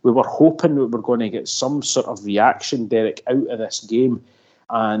we were hoping we were going to get some sort of reaction, Derek, out of this game.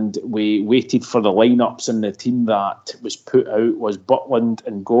 And we waited for the lineups, and the team that was put out was Butland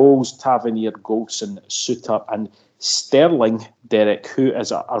in goals, Tavernier, Golson, Suter, and Sterling, Derek, who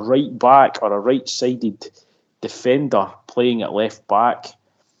is a right back or a right-sided defender playing at left back.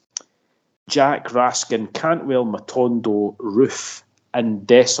 Jack, Raskin, Cantwell, Matondo, Ruth, and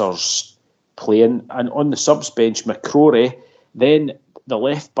Dessers playing, and on the subs bench, McCrory, then the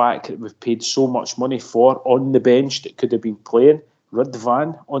left back that we've paid so much money for on the bench that could have been playing,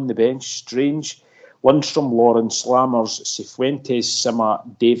 Rudvan on the bench, Strange, Lundstrom, Lawrence, Lammers, Cifuentes, Sima,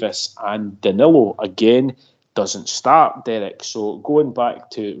 Davis, and Danilo again doesn't start, Derek. So going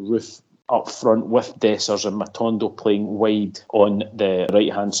back to Ruth up front with Dessers and Matondo playing wide on the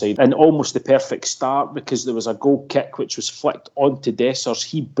right-hand side. And almost the perfect start, because there was a goal kick which was flicked onto Dessers.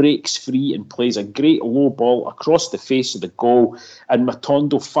 He breaks free and plays a great low ball across the face of the goal, and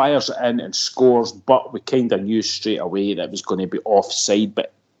Matondo fires it in and scores, but we kind of knew straight away that it was going to be offside.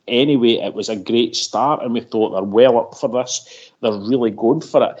 But anyway, it was a great start, and we thought they're well up for this. They're really going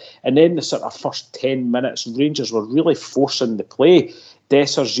for it. And then the sort of first 10 minutes, Rangers were really forcing the play.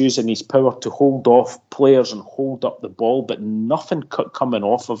 Dessers using his power to hold off players and hold up the ball, but nothing coming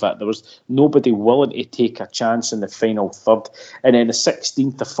off of it. There was nobody willing to take a chance in the final third. And then the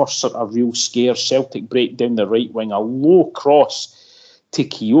 16th, the first sort of real scare, Celtic break down the right wing, a low cross to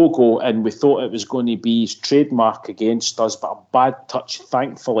Kyogo, and we thought it was going to be his trademark against us, but a bad touch,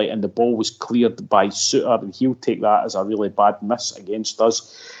 thankfully, and the ball was cleared by Suter, and he'll take that as a really bad miss against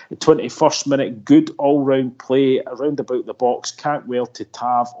us. The 21st minute, good all-round play around about the box, Cantwell to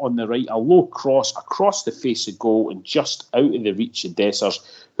Tav on the right, a low cross across the face of goal and just out of the reach of Dessers,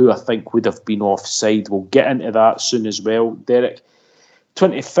 who I think would have been offside. We'll get into that soon as well, Derek.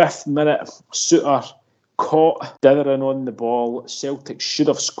 25th minute, Suter caught dithering on the ball. Celtic should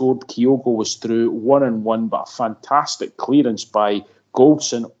have scored. Kyogo was through 1-1, but a fantastic clearance by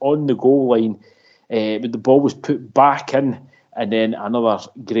Golson on the goal line. But the ball was put back in, and then another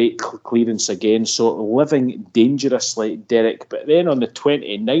great clearance again. So living dangerously, Derek. But then on the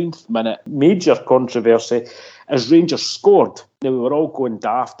 29th minute, major controversy as Rangers scored. Now we were all going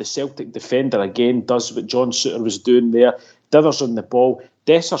daft. The Celtic defender again does what John Suter was doing there. Dithers on the ball.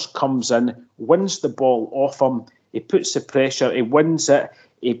 Dessers comes in, wins the ball off him. He puts the pressure, he wins it.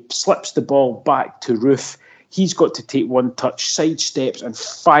 He slips the ball back to Ruth. He's got to take one touch, sidesteps and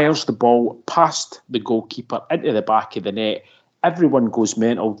fires the ball past the goalkeeper into the back of the net. Everyone goes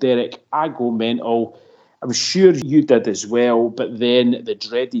mental, Derek. I go mental. I'm sure you did as well, but then the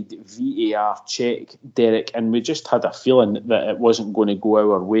dreaded VAR check, Derek, and we just had a feeling that it wasn't going to go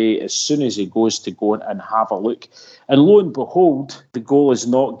our way as soon as he goes to go and have a look. And lo and behold, the goal is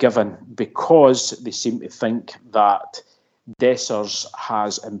not given because they seem to think that Dessers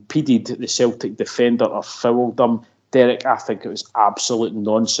has impeded the Celtic defender or fouled him. Derek, I think it was absolute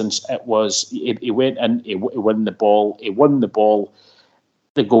nonsense. It was, he went in, he won the ball,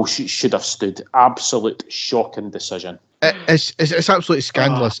 the goal should have stood. Absolute shocking decision. It's absolutely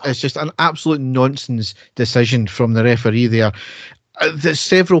scandalous. It's just an absolute nonsense decision from the referee there. There's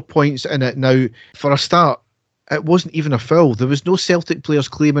several points in it. Now, for a start, it wasn't even a foul. There was no Celtic players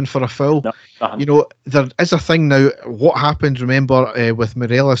claiming for a foul. No, nothing. You know, there is a thing now. What happened, remember, with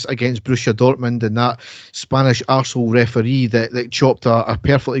Morelos against Borussia Dortmund and that Spanish arsehole referee that chopped a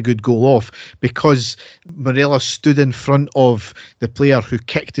perfectly good goal off because Morelos stood in front of the player who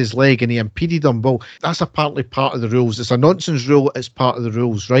kicked his leg and he impeded him. Well, that's apparently part of the rules. It's a nonsense rule. It's part of the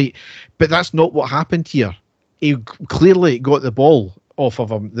rules, right? But that's not what happened here. He clearly got the ball off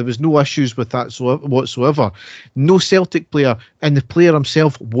of him. There was no issues with that whatsoever. No Celtic player, and the player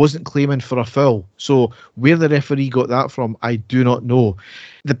himself wasn't claiming for a foul. So where the referee got that from, I do not know.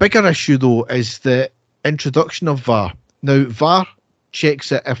 The bigger issue, though, is the introduction of VAR. Now, VAR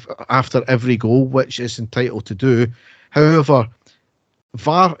checks it after every goal, which it's entitled to do. However,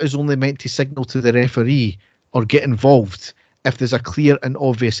 VAR is only meant to signal to the referee or get involved if there's a clear and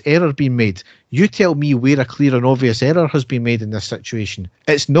obvious error being made. You tell me where a clear and obvious error has been made in this situation.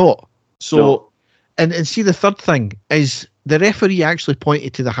 It's not. So, No. and see, the third thing is the referee actually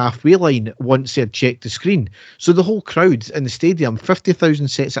pointed to the halfway line once he had checked the screen. So the whole crowd in the stadium, 50,000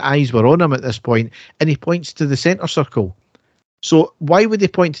 sets of eyes were on him at this point, and he points to the centre circle. So why would he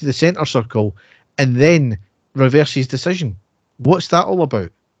point to the centre circle and then reverse his decision? What's that all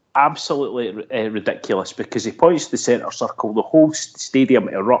about? Absolutely ridiculous, because he points to the centre circle, the whole stadium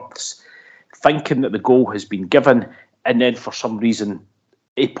erupts, thinking that the goal has been given, and then for some reason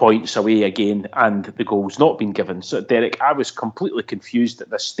he points away again and the goal's not been given. So, Derek, I was completely confused at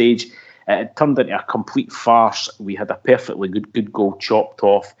this stage. It turned into a complete farce. We had a perfectly good goal chopped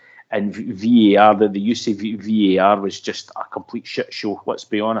off, and VAR, the use of VAR was just a complete shit show, let's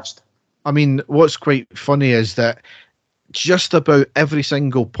be honest. I mean, what's quite funny is that just about every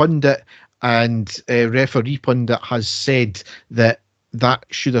single pundit and referee pundit has said that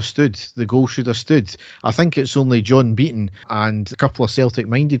should have stood. The goal should have stood. I think it's only John Beaton and a couple of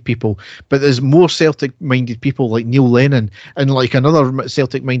Celtic-minded people, but there's more Celtic-minded people like Neil Lennon and like another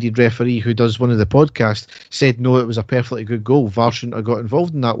Celtic-minded referee who does one of the podcasts said no, it was a perfectly good goal. VAR shouldn't have got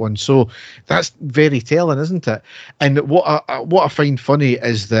involved in that one. So that's very telling, isn't it? And what I find funny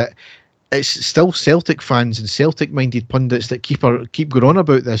is that it's still Celtic fans and Celtic-minded pundits that keep going on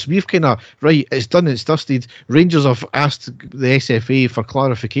about this. We've kind of, right, it's done, it's dusted. Rangers have asked the SFA for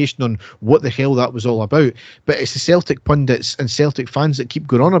clarification on what the hell that was all about. But it's the Celtic pundits and Celtic fans that keep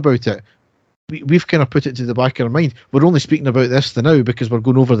going on about it. We've kind of put it to the back of our mind. We're only speaking about this now because we're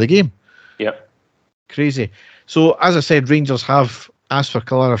going over the game. Yep. Crazy. So, as I said, Rangers have asked for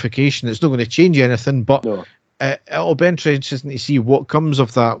clarification. It's not going to change anything, but... No. It'll be interesting to see what comes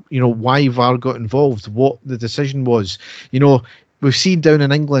of that, why VAR got involved, what the decision was. We've seen down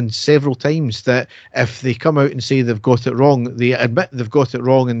in England several times that if they come out and say they've got it wrong, they admit they've got it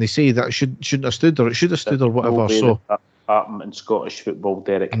wrong and they say that it shouldn't have stood or it should have stood or whatever. So that happened in Scottish football,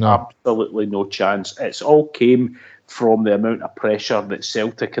 Derek. No. Absolutely no chance. It's all came from the amount of pressure that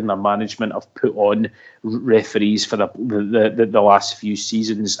Celtic and their management have put on referees for the last few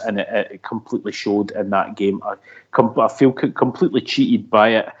seasons, and it completely showed in that game. I feel completely cheated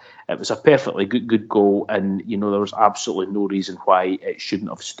by it. It was a perfectly good goal, and there was absolutely no reason why it shouldn't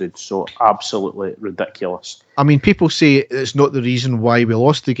have stood. So absolutely ridiculous. I mean, people say it's not the reason why we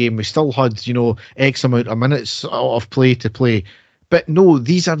lost the game. We still had, X amount of minutes of play to play. But no,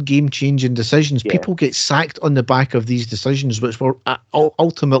 these are game-changing decisions. Yeah. People get sacked on the back of these decisions, which were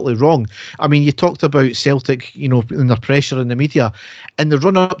ultimately wrong. I mean, you talked about Celtic, and their pressure in the media. In the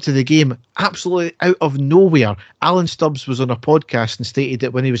run-up to the game, absolutely out of nowhere, Alan Stubbs was on a podcast and stated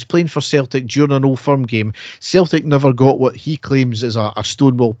that when he was playing for Celtic during an Old Firm game, Celtic never got what he claims is a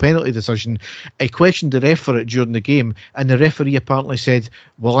stonewall penalty decision. He questioned the ref for it during the game, and the referee apparently said,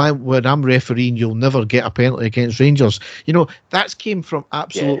 well, when I'm refereeing, you'll never get a penalty against Rangers. That's came from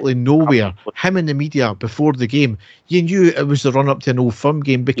absolutely nowhere. Him in the media before the game, you knew it was the run-up to an Old Firm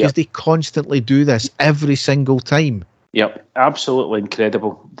game because they constantly do this every single time. Yep, absolutely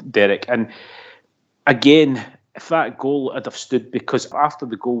incredible, Derek. And again, if that goal had have stood, because after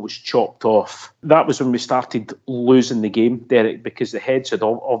the goal was chopped off, that was when we started losing the game, Derek, because the heads had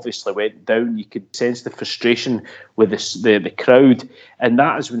obviously went down. You could sense the frustration with the crowd, and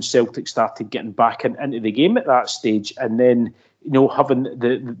that is when Celtic started getting back into the game at that stage, and then having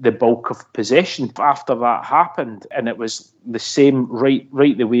the bulk of possession after that happened. And it was the same right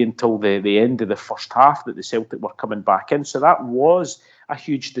the way until the end of the first half that the Celtic were coming back in. So that was a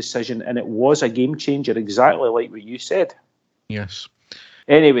huge decision, and it was a game changer, exactly like what you said. Yes.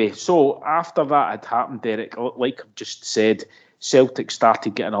 Anyway, so after that had happened, Derek, like I've just said, Celtic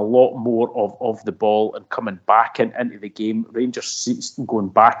started getting a lot more of the ball and coming back into the game. Rangers going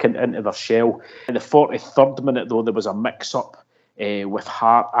back into their shell. In the 43rd minute, though, there was a mix-up with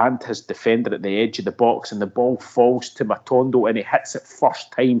Hart and his defender at the edge of the box, and the ball falls to Matondo and he hits it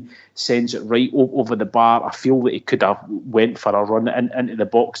first time, sends it right over the bar. I feel that he could have went for a run into the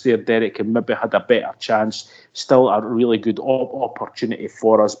box there, Derek, and maybe had a better chance. Still a really good opportunity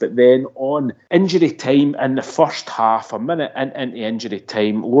for us. But then on injury time in the first half, a minute into injury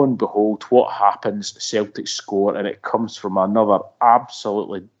time, lo and behold, what happens? Celtic score, and it comes from another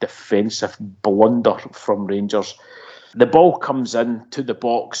absolutely defensive blunder from Rangers. The ball comes in to the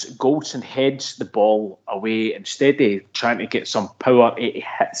box. Goldson heads the ball away. Instead of trying to get some power, he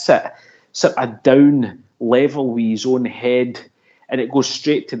hits it sort of down level with his own head, and it goes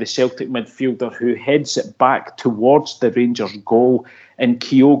straight to the Celtic midfielder, who heads it back towards the Rangers goal, and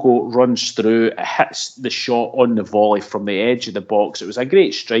Kyogo runs through. It hits the shot on the volley from the edge of the box. It was a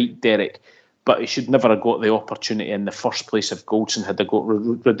great strike, Derek, but he should never have got the opportunity in the first place if Goldson had got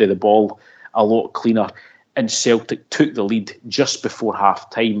rid of the ball a lot cleaner. And Celtic took the lead just before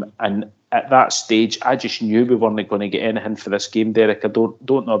half-time. And at that stage, I just knew we weren't going to get anything for this game, Derek. I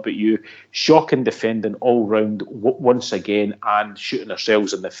don't know about you. Shocking defending all round once again, and shooting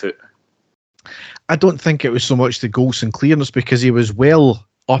ourselves in the foot. I don't think it was so much the Goldson clearance, because he was well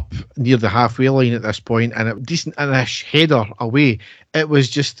up near the halfway line at this point, and a decent-ish header away. It was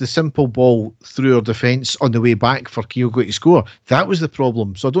just the simple ball through our defence on the way back for Kyogo to score. That was the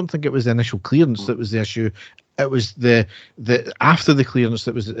problem. So I don't think it was the initial clearance that was the issue. It was the after the clearance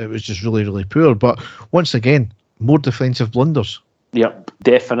that it was just really, really poor. But once again, more defensive blunders. Yep,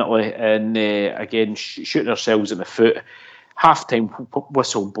 definitely. And again, shooting ourselves in the foot. Half-time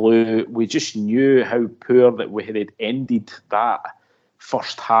whistle blew. We just knew how poor that we had ended that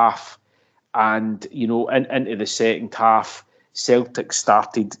first half, and into the second half, Celtic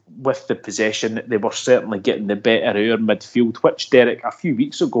started with the possession. They were certainly getting the better of our midfield, which, Derek, a few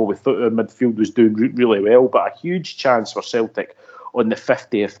weeks ago we thought our midfield was doing really well, but a huge chance for Celtic on the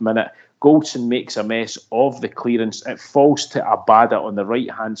 50th minute. Goldson makes a mess of the clearance. It falls to Abada on the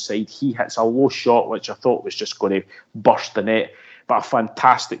right-hand side. He hits a low shot, which I thought was just going to burst the net. But a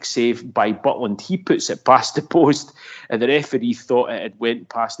fantastic save by Butland. He puts it past the post, and the referee thought it had went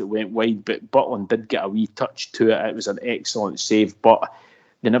past, it went wide, but Butland did get a wee touch to it. It was an excellent save, but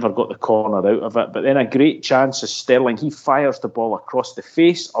they never got the corner out of it. But then a great chance of Sterling. He fires the ball across the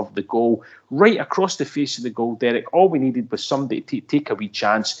face of the goal, right across the face of the goal, Derek. All we needed was somebody to take a wee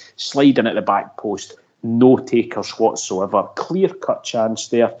chance, slide in at the back post. No takers whatsoever. Clear-cut chance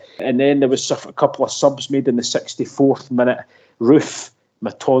there. And then there was a couple of subs made in the 64th minute. Roof,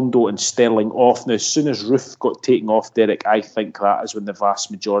 Matondo and Sterling off. Now, as soon as Roof got taken off, Derek, I think that is when the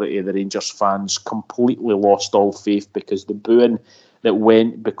vast majority of the Rangers fans completely lost all faith, because the booing that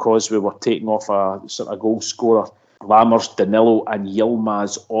went because we were taking off a sort of goal scorer, Lammers, Danilo and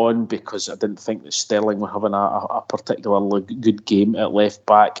Yilmaz on, because I didn't think that Sterling were having a particularly good game at left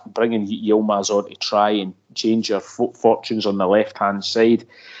back. Bringing Yilmaz on to try and change your fortunes on the left-hand side.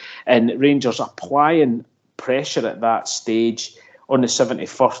 And Rangers applying pressure at that stage. On the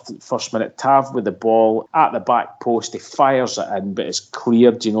 71st minute, Tav with the ball at the back post, he fires it in, but it's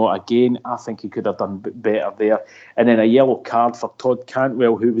cleared. Again, I think he could have done better there. And then a yellow card for Todd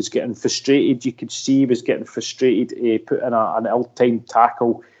Cantwell, who was getting frustrated. You could see he was getting frustrated. He put in an ill-timed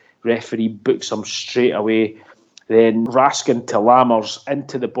tackle. Referee books him straight away. Then Raskin to Lammers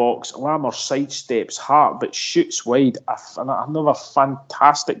into the box. Lammers sidesteps Hart, but shoots wide. Another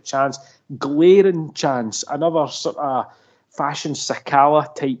fantastic chance. Glaring chance. Another sort of fashion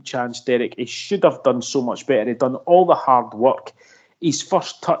Sakala type chance, Derek. He should have done so much better. He'd done all the hard work. His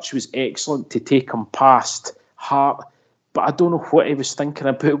first touch was excellent to take him past Hart, but I don't know what he was thinking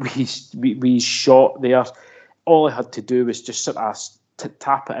about with his shot there. All he had to do was just sort of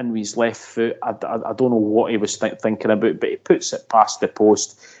tap it in with his left foot. I don't know what he was thinking about, but he puts it past the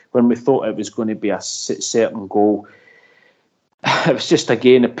post when we thought it was going to be a certain goal. It was just,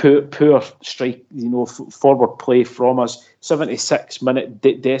 again, a poor strike, forward play from us. 76 minute,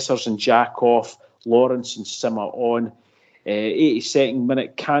 Dessers and Jack off, Lawrence and Simmer on. 82nd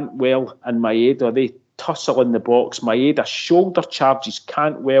minute, Cantwell and Maeda, they tussle in the box. Maeda shoulder charges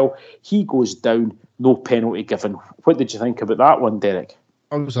Cantwell. He goes down, no penalty given. What did you think about that one, Derek?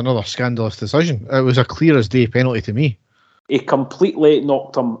 It was another scandalous decision. It was a clear as day penalty to me. He completely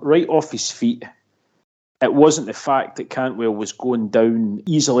knocked him right off his feet. It wasn't the fact that Cantwell was going down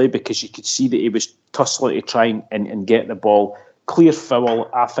easily, because you could see that he was tussling to try and get the ball. Clear foul.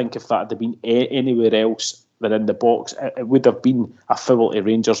 I think if that had been anywhere else than in the box, it would have been a foul to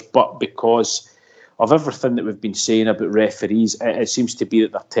Rangers. But because of everything that we've been saying about referees, it seems to be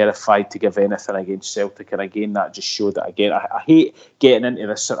that they're terrified to give anything against Celtic. And again, that just showed that again. I hate getting into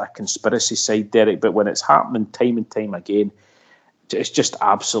this sort of conspiracy side, Derek, but when it's happening time and time again, It's just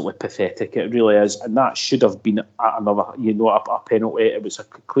absolutely pathetic. It really is, and that should have been another, a penalty. It was a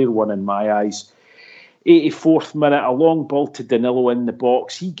clear one in my eyes. 84th minute, a long ball to Danilo in the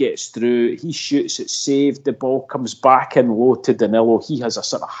box. He gets through. He shoots. It's saved. The ball comes back in low to Danilo. He has a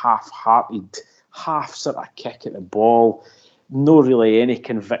sort of half-hearted, sort of kick at the ball. No really any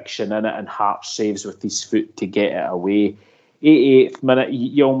conviction in it, and Hart saves with his foot to get it away. 88th minute,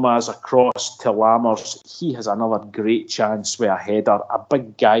 Yilmaz across to Lammers. He has another great chance with a header. A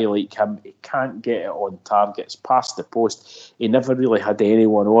big guy like him, he can't get it on target. It's past the post. He never really had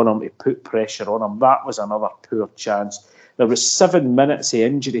anyone on him to put pressure on him. That was another poor chance. There was 7 minutes of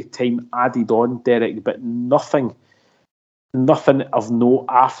injury time added on, Derek, but nothing of note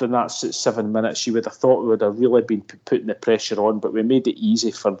after that 7 minutes. You would have thought we would have really been putting the pressure on, but we made it easy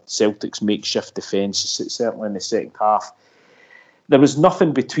for Celtic's makeshift defence, certainly in the second half. There was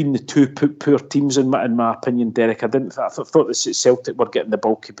nothing between the two poor teams, in my opinion, Derek. I thought that Celtic were getting the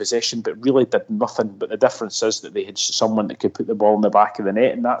bulk of possession, but really did nothing. But the difference is that they had someone that could put the ball in the back of the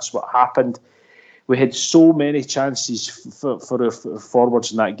net, and that's what happened. We had so many chances for our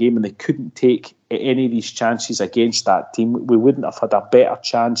forwards in that game, and they couldn't take any of these chances against that team. We wouldn't have had a better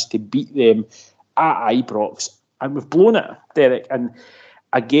chance to beat them at Ibrox, and we've blown it, Derek. And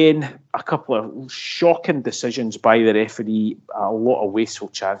again, a couple of shocking decisions by the referee, a lot of wasteful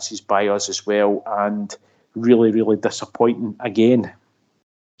chances by us as well, and really, really disappointing again.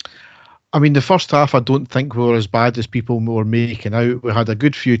 I mean, the first half, I don't think we were as bad as people were making out. We had a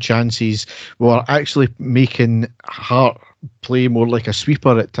good few chances. We were actually making Hart play more like a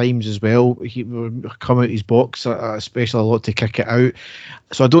sweeper at times as well. He would come out his box, especially a lot to kick it out.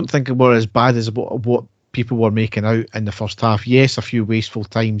 So I don't think we were as bad as what people were making out in the first half. Yes, a few wasteful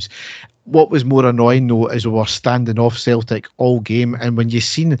times. What was more annoying though is we were standing off Celtic all game, and when you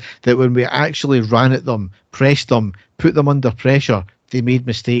seen that when we actually ran at them, pressed them, put them under pressure, they made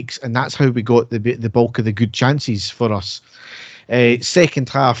mistakes, and that's how we got the bulk of the good chances for us. Second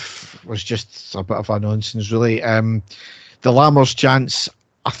half was just a bit of a nonsense, really. The Lammers chance,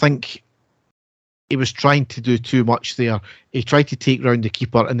 I think he was trying to do too much there. He tried to take round the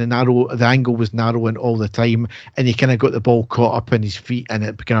keeper, and the angle was narrowing all the time, and he kind of got the ball caught up in his feet, and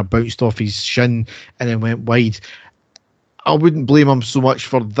it kind of bounced off his shin and then went wide. I wouldn't blame him so much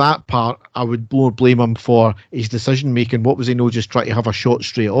for that part. I would more blame him for his decision making. What was he just trying to have a shot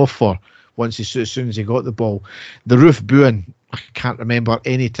straight off for as soon as he got the ball? The Roof booing, I can't remember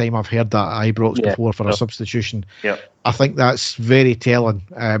any time I've heard that at Ibrox before for a substitution. Yeah. I think that's very telling.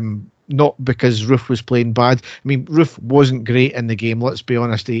 Not because Roof was playing bad. I mean, Roof wasn't great in the game, let's be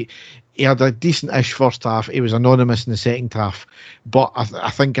honest. He had a decent-ish first half. He was anonymous in the second half. But I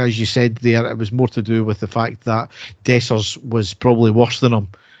think, as you said there, it was more to do with the fact that Dessers was probably worse than him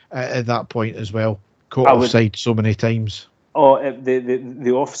at that point as well. Caught offside so many times. Oh,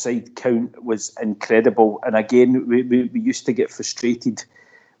 the offside count was incredible. And again, we used to get frustrated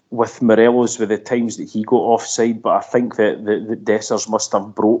with Morelos with the times that he got offside, but I think that the Dessers must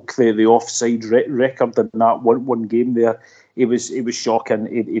have broke the offside record in that one game there. It was shocking.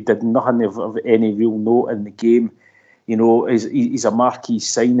 He did nothing of any real note in the game. You know, he's a marquee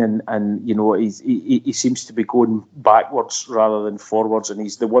signing, and you know he seems to be going backwards rather than forwards, and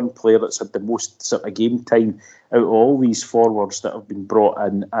he's the one player that's had the most sort of game time out of all these forwards that have been brought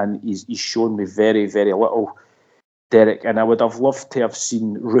in, and he's shown me very, very little, Derek. And I would have loved to have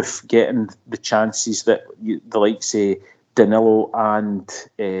seen Roof getting the chances that the likes of Danilo and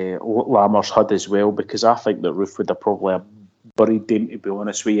Lammers had as well, because I think that Roof would have probably buried them, to be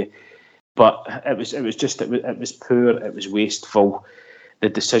honest with you. But it was poor, it was wasteful. The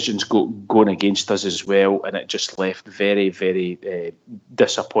decisions going against us as well, and it just left very, very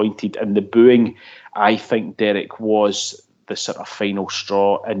disappointed. And the booing, I think, Derek, was the sort of final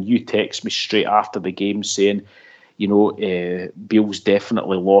straw. And you text me straight after the game saying, you know, Beale's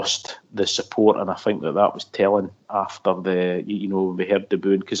definitely lost the support, and I think that was telling after we heard the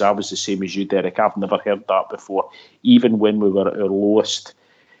booing, because I was the same as you, Derek. I've never heard that before, even when we were at our lowest.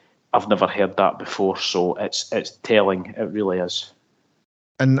 I've never heard that before, so it's telling. It really is.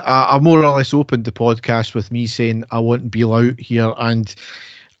 And I more or less opened the podcast with me saying I want Beale out here, and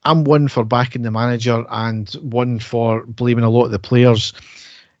I'm one for backing the manager and one for blaming a lot of the players.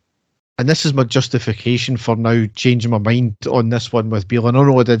 And this is my justification for now changing my mind on this one with Beale. And I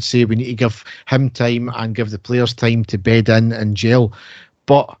know I did say we need to give him time and give the players time to bed in and gel.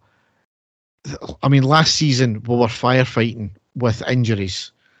 But, I mean, last season we were firefighting with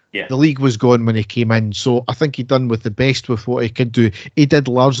injuries. Yeah. The league was gone when he came in, so I think he done with the best with what he could do. He did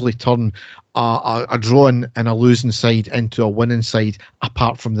largely turn a drawing and a losing side into a winning side,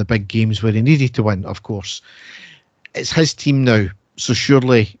 apart from the big games where he needed to win, of course. It's his team now. So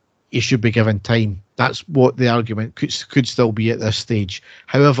surely he should be given time. That's what the argument could still be at this stage.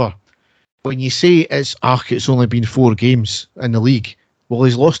 However, when you say it's only been 4 games in the league, well,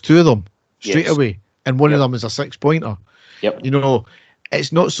 he's lost 2 of them straight away, and one of them is a 6-pointer. Yep. You know,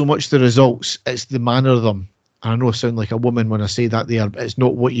 it's not so much the results, it's the manner of them. And I know I sound like a woman when I say that there, but it's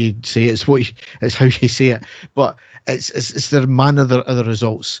not what you say, it's how you say it. But it's the manner of the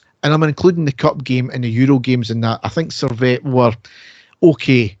results. And I'm including the Cup game and the Euro games in that. I think Servette were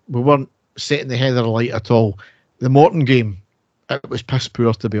okay. We weren't setting the heather alight at all. The Morton game, it was piss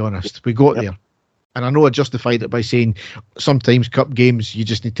poor, to be honest. We got there. And I know I justified it by saying sometimes cup games you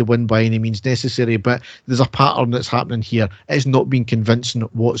just need to win by any means necessary, but there's a pattern that's happening here. It's not been convincing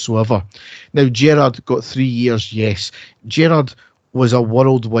whatsoever. Now, Gerrard got 3 years, yes. Gerrard was a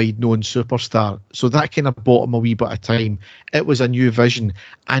worldwide known superstar, so that kind of bought him a wee bit of time. It was a new vision,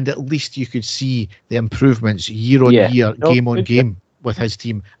 and at least you could see the improvements year on year, game on game with his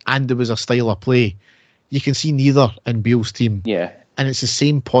team, and there was a style of play. You can see neither in Beale's team. Yeah. And it's the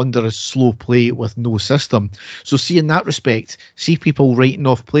same ponderous, slow play with no system. So see, in that respect, see people writing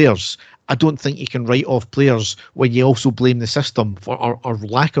off players. I don't think you can write off players when you also blame the system for or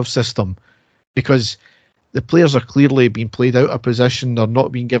lack of system, because the players are clearly being played out of position. They're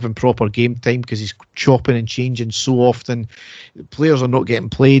not being given proper game time because he's chopping and changing so often. Players are not getting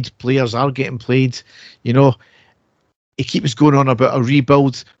played. Players are getting played. You know, he keeps going on about a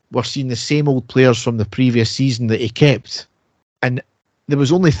rebuild. We're seeing the same old players from the previous season that he kept. And there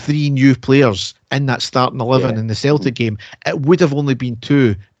was only 3 new players in that starting 11 in the Celtic game. It would have only been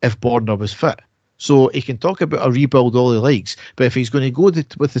 2 if Borna was fit. So he can talk about a rebuild all he likes, but if he's going to go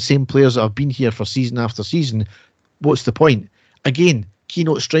with the same players that have been here for season after season, what's the point? Again,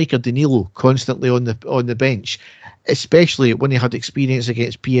 keynote striker Danilo constantly on the bench, especially when he had experience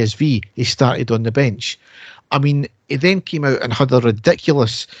against PSV. He started on the bench. I mean, he then came out and had a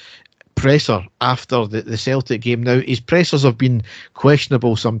ridiculous presser after the Celtic game. Now, his pressers have been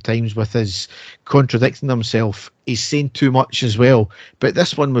questionable sometimes with his contradicting himself. He's saying too much as well, but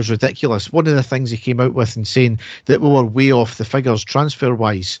this one was ridiculous. One of the things he came out with and saying that we were way off the figures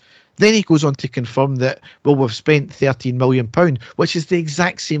transfer-wise. Then he goes on to confirm that, well, we've spent £13 million, which is the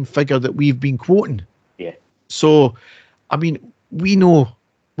exact same figure that we've been quoting. Yeah. So, I mean, we know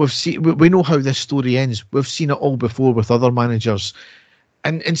how this story ends. We've seen it all before with other managers.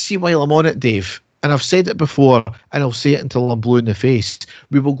 And see, while I'm on it, Dave, and I've said it before, and I'll say it until I'm blue in the face,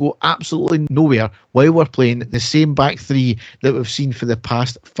 we will go absolutely nowhere while we're playing the same back 3 that we've seen for the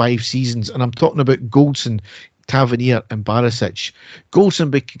past 5 seasons. And I'm talking about Goldson, Tavernier and Barisic.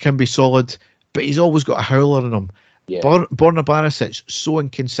 Goldson can be solid, but he's always got a howler in him. Yeah. Borna Barisic, so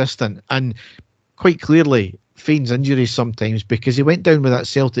inconsistent, and quite clearly feigns injuries sometimes, because he went down with that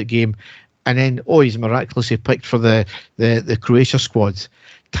Celtic game and then, he's miraculously picked for the Croatia squad.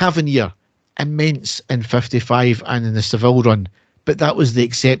 Tavernier, immense in 55 and in the Seville run, but that was the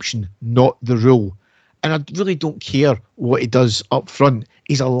exception, not the rule. And I really don't care what he does up front.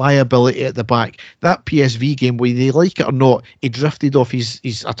 He's a liability at the back. That PSV game, whether they like it or not, he drifted off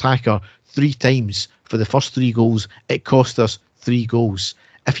his attacker 3 times for the first 3 goals. It cost us 3 goals.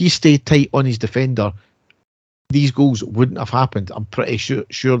 If he stayed tight on his defender, these goals wouldn't have happened. I'm pretty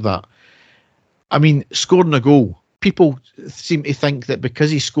sure that. I mean, scoring a goal, people seem to think that because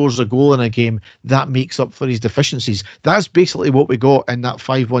he scores a goal in a game, that makes up for his deficiencies. That's basically what we got in that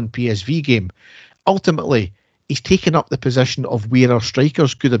 5-1 PSV game. Ultimately, he's taken up the position of where our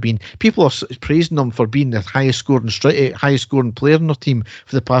strikers could have been. People are praising him for being the highest scoring player in their team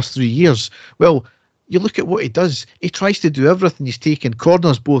for the past 3 years. Well, you look at what he does. He tries to do everything. He's taking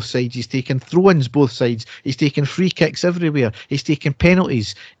corners both sides. He's taking throw-ins both sides. He's taking free kicks everywhere. He's taking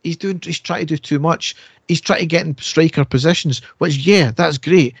penalties. He's trying to do too much. He's trying to get in striker positions, which, that's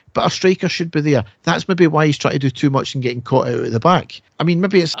great, but a striker should be there. That's maybe why he's trying to do too much and getting caught out at the back. I mean,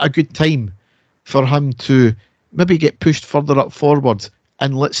 maybe it's a good time for him to maybe get pushed further up forward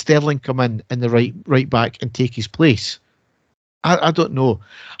and let Sterling come in the right back and take his place. I don't know.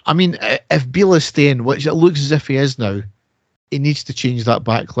 I mean, if Beale is staying, which it looks as if he is now, he needs to change that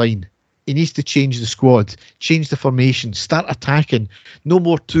back line. He needs to change the squad, change the formation, start attacking. No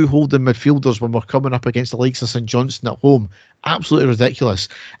more 2 holding midfielders when we're coming up against the likes of St Johnstone at home. Absolutely ridiculous.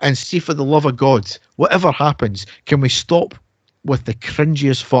 And see, for the love of God, whatever happens, can we stop with the cringy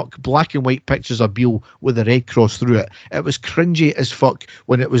as fuck black and white pictures of Beale with the red cross through it? It was cringy as fuck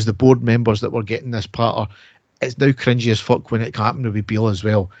when it was the board members that were getting this patter. It's now cringy as fuck when it happened with Beale as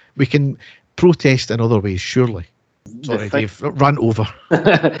well. We can protest in other ways, surely. Sorry, Dave, rant over.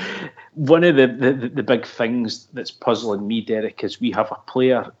 One of the big things that's puzzling me, Derek, is we have a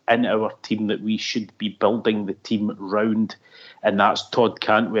player in our team that we should be building the team round, and that's Todd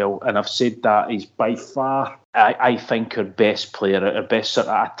Cantwell. And I've said that he's by far, I think, our best player, our best sort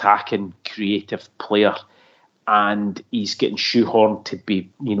of attacking, creative player. And he's getting shoehorned to be,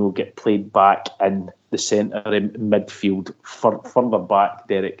 get played back in the centre in midfield, further back,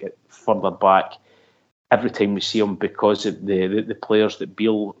 Derek, further back. Every time we see him, because of the players that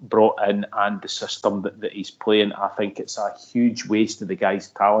Beale brought in and the system that he's playing, I think it's a huge waste of the guy's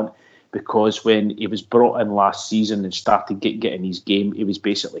talent, because when he was brought in last season and started getting his game, he was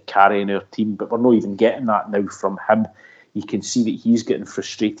basically carrying our team, but we're not even getting that now from him. You can see that he's getting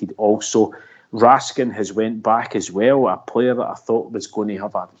frustrated also. Raskin has went back as well, a player that I thought was going to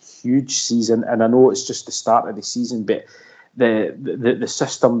have a huge season, and I know it's just the start of the season, but the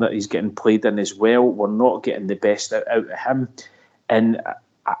system that he's getting played in as well, we're not getting the best out of him. And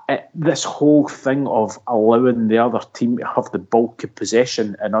this whole thing of allowing the other team to have the bulk of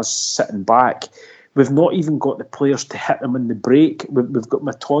possession and us sitting back, we've not even got the players to hit them in the break. We've got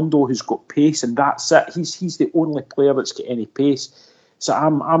Matondo, who's got pace, and that's it. He's the only player that's got any pace. So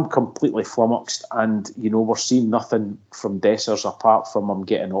I'm completely flummoxed, and we're seeing nothing from Dessers apart from him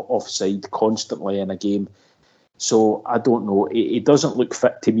getting offside constantly in a game. So I don't know. It doesn't look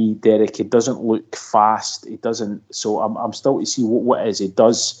fit to me, Derek. It doesn't look fast. It doesn't. So I'm still to see what it is it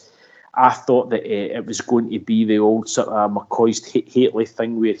does. I thought that it was going to be the old sort of McCoy's Hateley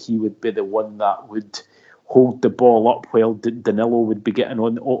thing, where he would be the one that would hold the ball up while Danilo would be getting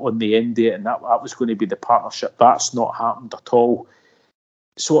on the end of it, and that was going to be the partnership. That's not happened at all.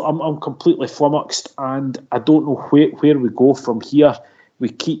 So I'm completely flummoxed, and I don't know where we go from here. We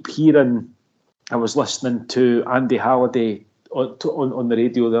keep hearing. I was listening to Andy Halliday on the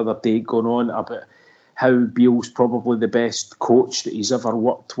radio the other day going on about how Beale's probably the best coach that he's ever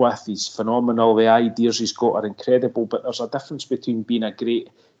worked with. He's phenomenal. The ideas he's got are incredible. But there's a difference between being a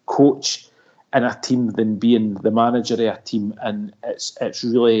great coach in a team than being the manager of a team. And it's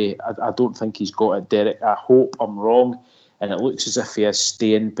really, I don't think he's got it, Derek. I hope I'm wrong. And it looks as if he is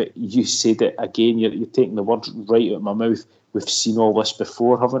staying. But you said it again. You're taking the words right out of my mouth. We've seen all this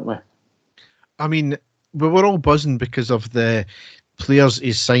before, haven't we? I mean, we were all buzzing because of the players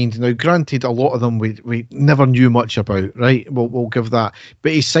he's signed. Now, granted, a lot of them we never knew much about, right? We'll give that.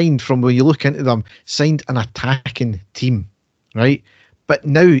 But he signed, from when you look into them, signed an attacking team, right? But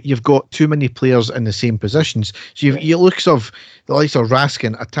now you've got too many players in the same positions. So you looks of the likes of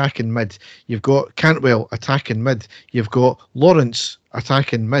Raskin attacking mid. You've got Cantwell attacking mid. You've got Lawrence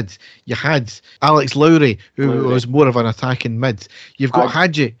attacking mid. You had Alex Lowry, who was more of an attacking mid. You've got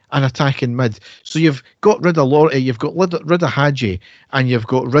Hadji, an attacking mid. So you've got rid of Lowry, you've got rid of Hadji, and you've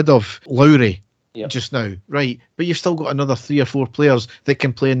got rid of Lowry. Yep. Just now, right? But you've still got another 3 or 4 players that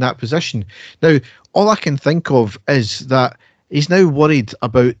can play in that position. Now, all I can think of is that he's now worried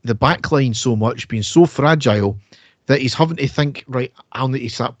about the backline so much, being so fragile, that he's having to think, right, I'll need to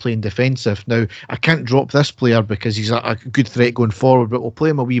start playing defensive. Now, I can't drop this player because he's a good threat going forward, but we'll play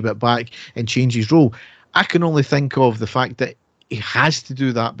him a wee bit back and change his role. I can only think of the fact that he has to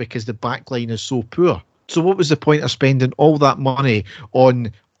do that because the backline is so poor. So what was the point of spending all that money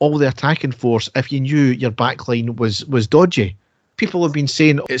on all the attacking force if you knew your backline was dodgy? People have been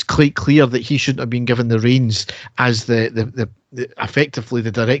saying it's quite clear that he shouldn't have been given the reins as the effectively the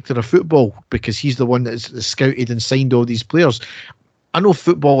director of football, because he's the one that's scouted and signed all these players. I know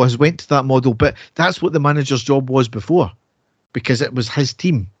football has went to that model, but that's what the manager's job was before, because it was his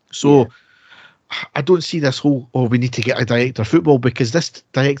team. So I don't see this whole, we need to get a director of football, because this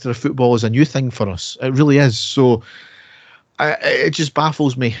director of football is a new thing for us. It really is. So it just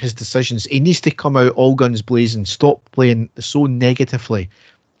baffles me, his decisions. He needs to come out all guns blazing, stop playing so negatively,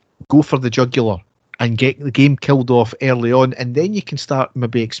 go for the jugular and get the game killed off early on, and then you can start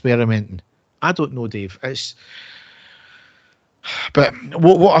maybe experimenting. I don't know, Dave. But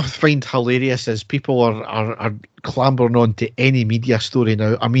what I find hilarious is people are clambering on to any media story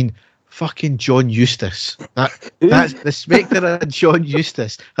now. I mean, fucking John Eustace. That's the spectre of John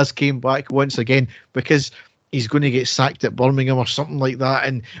Eustace has came back once again, because he's going to get sacked at Birmingham or something like that,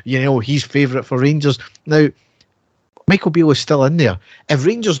 and he's favourite for Rangers. Now, Michael Beale is still in there. If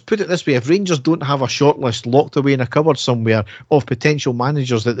Rangers, put it this way, if Rangers don't have a shortlist locked away in a cupboard somewhere of potential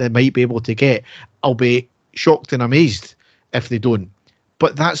managers that they might be able to get, I'll be shocked and amazed if they don't.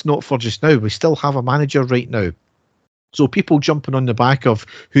 But that's not for just now. We still have a manager right now. So people jumping on the back of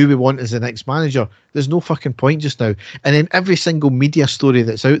who we want as the next manager, there's no fucking point just now. And then every single media story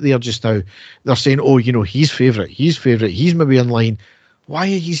that's out there just now, they're saying, he's favourite, he's maybe in line. Why are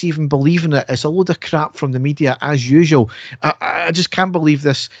you even believing it? It's a load of crap from the media as usual. I just can't believe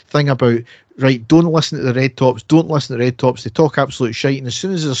this thing about, right, don't listen to the Red Tops, don't listen to the Red Tops, they talk absolute shite, and as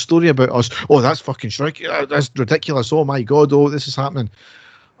soon as there's a story about us, oh, that's fucking strike, that's ridiculous, oh my God, oh, this is happening.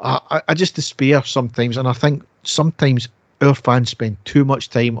 I just despair sometimes, and I think sometimes our fans spend too much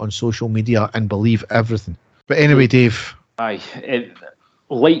time on social media and believe everything. But anyway, Dave. Aye,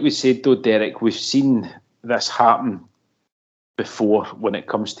 like we said though, Derek, we've seen this happen before when it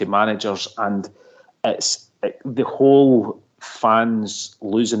comes to managers, and the whole fans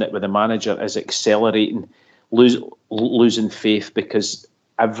losing it with the manager is accelerating, losing faith, because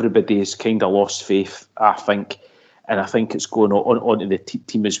everybody has kind of lost faith, I think. And I think it's going on to the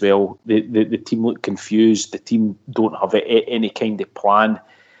team as well. The team look confused. The team don't have any kind of plan.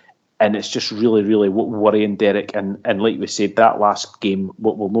 And it's just really, really worrying, Derek. And like we said, that last game,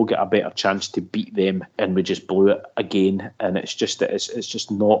 we'll not get a better chance to beat them, and we just blew it again. And it's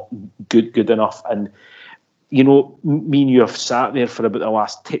just not good enough. And, you know, me and you have sat there for about the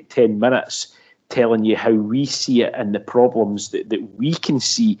last 10 minutes telling you how we see it and the problems that we can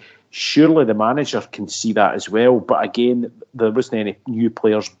see. Surely the manager can see that as well. But again, there wasn't any new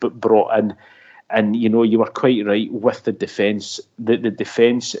players brought in. And, you know, you were quite right with the defence. The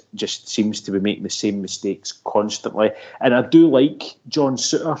defence just seems to be making the same mistakes constantly. And I do like John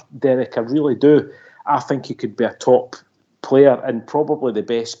Souttar, Derek, I really do. I think he could be a top player, and probably the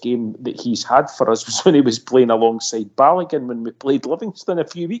best game that he's had for us was when he was playing alongside Balogun when we played Livingston a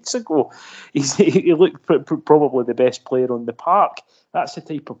few weeks ago. He looked probably the best player on the park. That's the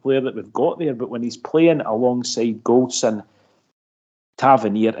type of player that we've got there. But when he's playing alongside Goldson,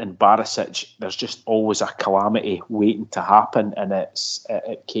 Tavernier and Barisic, there's just always a calamity waiting to happen, and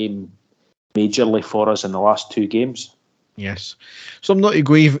it came majorly for us in the last two games. Yes. So I'm not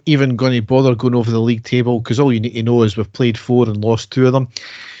even going to bother going over the league table, because all you need to know is we've played 4 and lost 2 of them.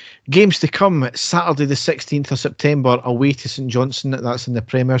 Games to come: Saturday the 16th of September away to St Johnstone. That's in the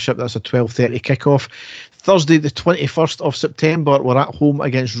Premiership. That's a 12:30 kickoff. Thursday the 21st of September, we're at home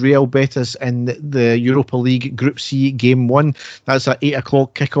against Real Betis in the Europa League Group C Game 1. That's at 8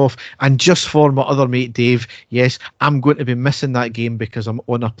 o'clock kickoff. And just for my other mate Dave, yes, I'm going to be missing that game because I'm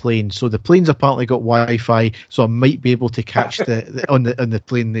on a plane. So the plane's apparently got Wi-Fi, so I might be able to catch on the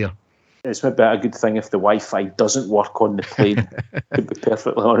plane there. It's maybe a good thing if the Wi-Fi doesn't work on the plane, to be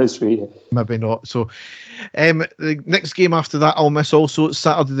perfectly honest with you. Maybe not. So the next game after that I'll miss also.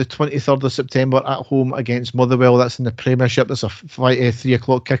 Saturday the 23rd of September at home against Motherwell. That's in the Premiership. That's a 3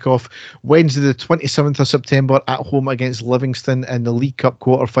 o'clock kickoff. Wednesday the 27th of September at home against Livingston in the League Cup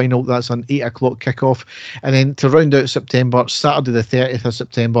quarter-final. That's an 8 o'clock kickoff. And then to round out September, Saturday the 30th of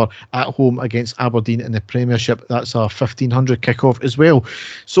September at home against Aberdeen in the Premiership. That's a 1500 kickoff as well.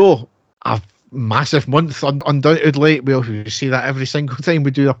 So a massive month, undoubtedly. We say that every single time we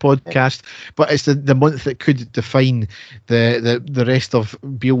do a podcast, but it's the month that could define the rest of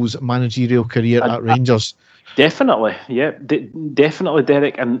Beale's managerial career at Rangers. Definitely, yeah, definitely,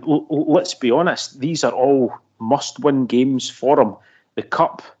 Derek. And let's be honest, these are all must-win games for him. The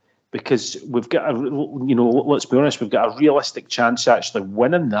Cup, because we've got let's be honest, we've got a realistic chance of actually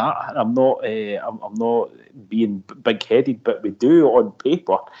winning that. I'm not being big-headed, but we do on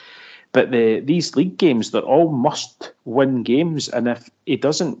paper. But these league games, they're all must-win games, and if he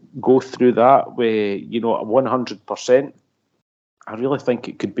doesn't go through that with 100%, I really think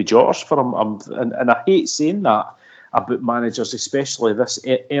it could be Josh for him. And I hate saying that about managers, especially this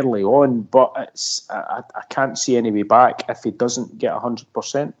early on, but I can't see any way back if he doesn't get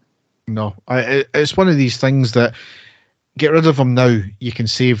 100%. No, it's one of these things that get rid of him now, you can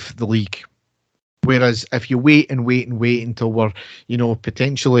save the league. Whereas if you wait until we're,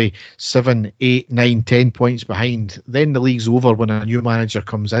 potentially 7, 8, 9, 10 points behind, then the league's over when a new manager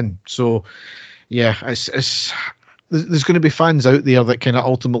comes in. So, yeah, there's going to be fans out there that kind of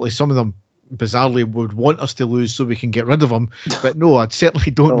ultimately, some of them bizarrely would want us to lose so we can get rid of them. But no, I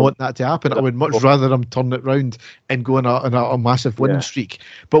certainly don't want that to happen. I would much rather them turn it round and go on a massive winning streak.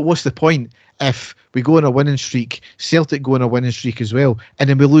 But what's the point if we go on a winning streak, Celtic go on a winning streak as well, and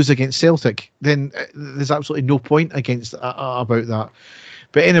then we lose against Celtic? Then there's absolutely no point about that.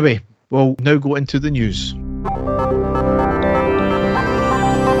 But anyway, we'll now go into the news.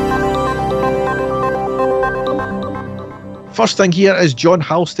 First thing here is John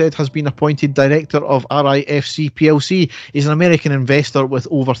Halstead has been appointed director of RIFC PLC. He's an American investor with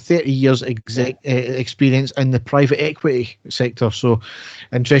over 30 years experience in the private equity sector. So,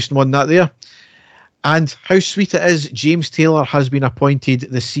 interesting one that there. And how sweet it is, James Taylor has been appointed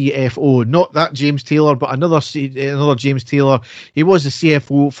the CFO. Not that James Taylor, but another James Taylor. He was the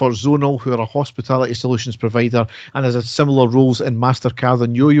CFO for Zonal, who are a hospitality solutions provider, and has had similar roles in MasterCard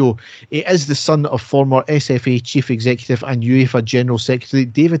and Yo-Yo. He is the son of former SFA Chief Executive and UEFA General Secretary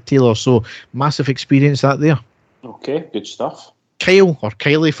David Taylor, so massive experience that there. Okay, good stuff. Kyle, or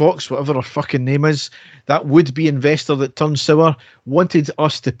Kylie Fox, whatever her fucking name is, that would-be investor that turned sour, wanted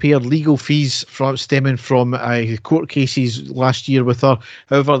us to pay her legal fees stemming from court cases last year with her.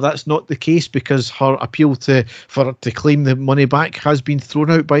 However, that's not the case because her appeal for her to claim the money back has been thrown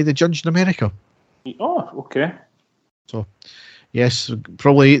out by the judge in America. Oh, okay. So, yes,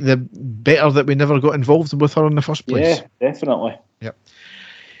 probably the better that we never got involved with her in the first place. Yeah, definitely. Yep.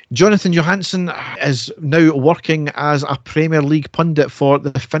 Jonathan Johansson is now working as a Premier League pundit for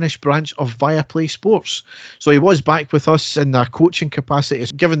the Finnish branch of Viaplay Sports. So he was back with us in a coaching capacity.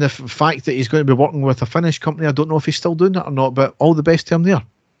 Given the fact that he's going to be working with a Finnish company, I don't know if he's still doing it or not, but all the best to him there.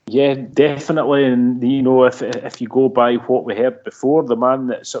 Yeah, definitely. And, you know, if you go by what we heard before, the man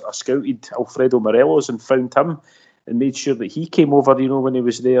that sort of scouted Alfredo Morelos and found him and made sure that he came over, you know, when he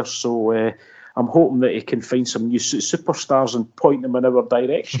was there. So, I'm hoping that he can find some new superstars and point them in our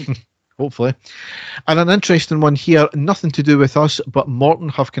direction. Hopefully. And an interesting one here, nothing to do with us, but Morton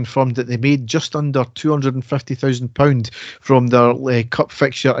have confirmed that they made just under £250,000 from their cup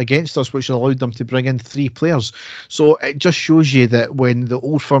fixture against us, which allowed them to bring in 3 players. So it just shows you that when the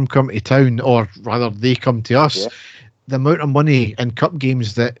old firm come to town, or rather they come to us, the amount of money in cup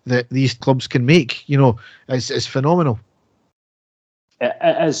games that these clubs can make, you know, is phenomenal. It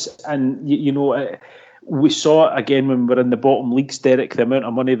is, and you know, we saw it again when we were in the bottom leagues, Derek. The amount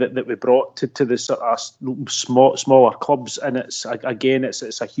of money that we brought to the sort of smaller clubs, and it's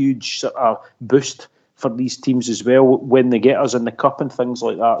a huge sort of boost for these teams as well when they get us in the cup and things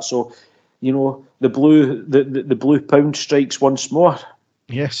like that. So, you know, the blue pound strikes once more.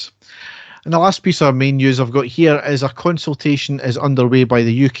 Yes. And the last piece of main news I've got here is a consultation is underway by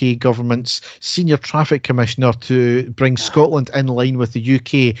the UK government's Senior Traffic Commissioner to bring Scotland in line with the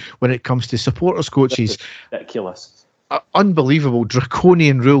UK when it comes to supporters coaches. Ridiculous. Unbelievable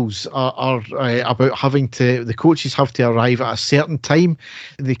draconian rules are about the coaches have to arrive at a certain time.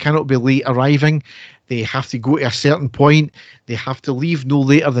 They cannot be late arriving. They have to go to a certain point. They have to leave no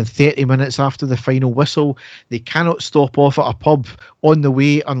later than 30 minutes after the final whistle. They cannot stop off at a pub on the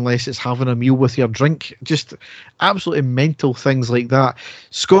way unless it's having a meal with your drink. Just absolutely mental things like that.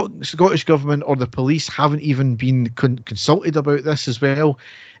 Scottish Government or the police haven't even been consulted about this as well.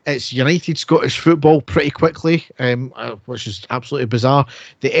 It's United Scottish Football pretty quickly, which is absolutely bizarre.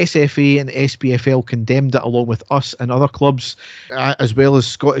 The SFA and the SPFL condemned it along with us and other clubs, as well as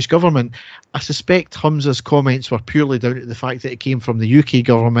Scottish Government. I suspect Humza's comments were purely down to the fact that it came from the UK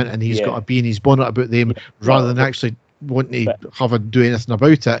government and he's got a bee in his bonnet about them rather than actually wanting to do anything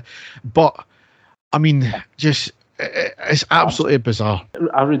about it. But, I mean, just... it's absolutely bizarre.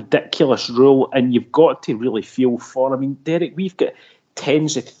 A ridiculous rule, and you've got to really feel for... I mean, Derek, we've got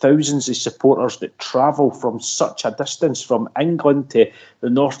tens of thousands of supporters that travel from such a distance from England to the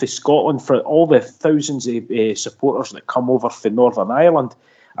north of Scotland, for all the thousands of supporters that come over from Northern Ireland.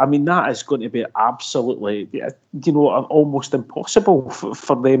 I mean, that is going to be absolutely, you know, almost impossible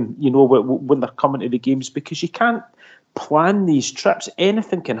for them, you know, when they're coming to the games, because you can't plan these trips.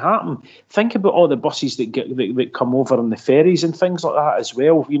 Anything can happen. Think about all the buses that come over and the ferries and things like that as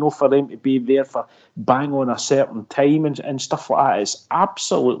well, you know, for them to be there for bang on a certain time and stuff like that is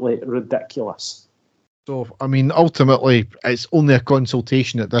absolutely ridiculous. So, I mean, ultimately, it's only a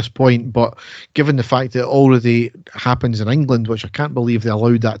consultation at this point, but given the fact that it already happens in England, which I can't believe they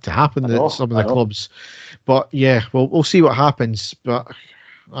allowed that to happen at some of the clubs. But yeah, we'll see what happens. But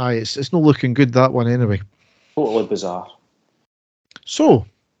it's not looking good, that one, anyway. Totally bizarre. So,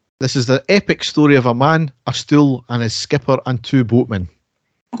 this is the epic story of a man, a stool, and his skipper and 2 boatmen.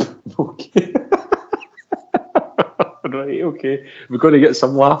 Okay. Right, okay. We've got to get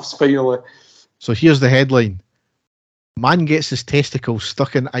some laughs finally. So here's the headline. Man gets his testicles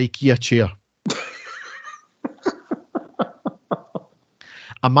stuck in IKEA chair.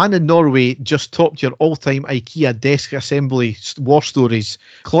 A man in Norway just topped your all-time IKEA desk assembly war stories.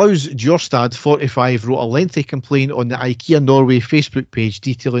 Klaus Jorstad, 45, wrote a lengthy complaint on the IKEA Norway Facebook page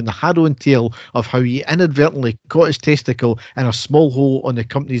detailing the harrowing tale of how he inadvertently caught his testicle in a small hole on the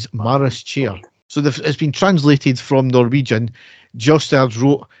company's Maris chair. So it's been translated from Norwegian. Jorstad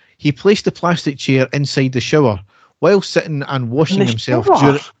wrote, he placed the plastic chair inside the shower. While sitting and washing himself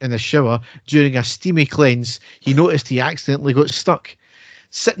in the shower during a steamy cleanse, he noticed he accidentally got stuck.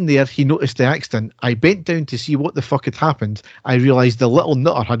 Sitting there, he noticed the accident. I bent down to see what the fuck had happened. I realised the little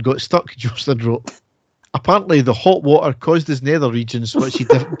nutter had got stuck, Jorstad wrote. Apparently, the hot water caused his nether regions, which he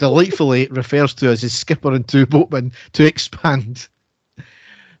delightfully refers to as his skipper and two boatmen, to expand.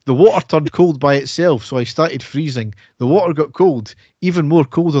 The water turned cold by itself, so I started freezing. The water got cold, even more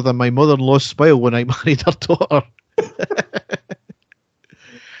colder than my mother-in-law's smile when I married her daughter.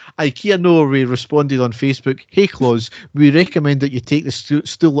 IKEA Norway responded on Facebook, "Hey Claus, we recommend that you take the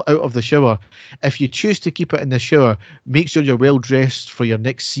stool out of the shower. If you choose to keep it in the shower, make sure you're well dressed for your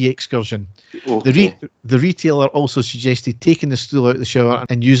next sea excursion." Okay. The retailer also suggested taking the stool out of the shower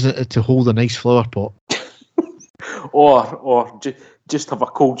and using it to hold a nice flower pot. or just have a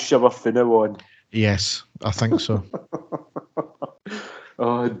cold shower from now on. Yes, I think so.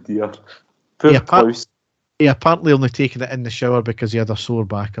 Oh dear. Poor Klaus. He apparently only taken it in the shower because he had a sore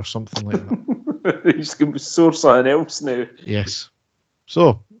back or something like that. He's going to sore something else now. Yes.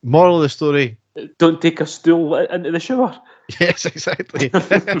 So, moral of the story. Don't take a stool into the shower. Yes, exactly.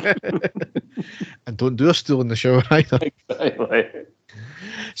 And don't do a stool in the shower either. Exactly.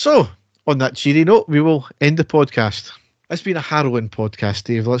 So, on that cheery note, we will end the podcast. It's been a harrowing podcast,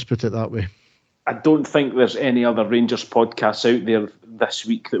 Dave. Let's put it that way. I don't think there's any other Rangers podcasts out there this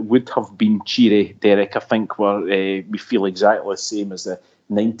week that would have been cheery, Derek. I think we feel exactly the same as the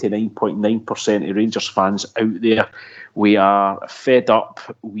 99.9% of Rangers fans out there. We are fed up.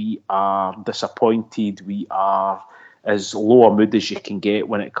 We are disappointed. We are as low a mood as you can get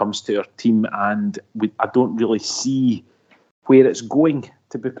when it comes to our team. And I don't really see where it's going,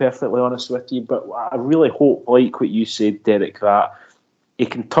 to be perfectly honest with you. But I really hope, like what you said, Derek, that he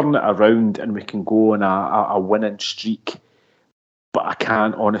can turn it around and we can go on a winning streak. But I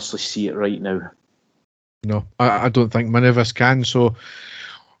can't honestly see it right now. No, I don't think many of us can. So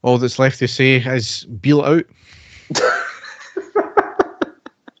all that's left to say is Beal out.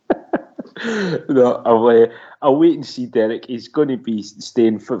 No, I'll wait and see, Derek. He's going to be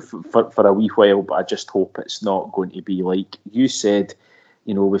staying for a wee while, but I just hope it's not going to be like you said.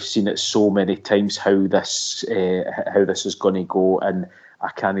 You know, we've seen it so many times how this is going to go, and I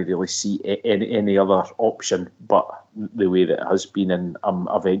can't really see any other option but the way that it has been, and I'm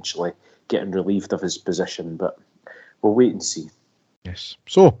eventually getting relieved of his position. But we'll wait and see. Yes.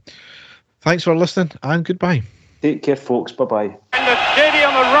 So, thanks for listening, and goodbye. Take care, folks. Bye-bye. And the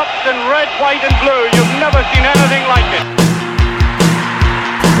stadium erupts in red, white and blue. You've never seen anything like it.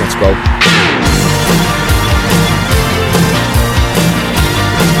 Let's go.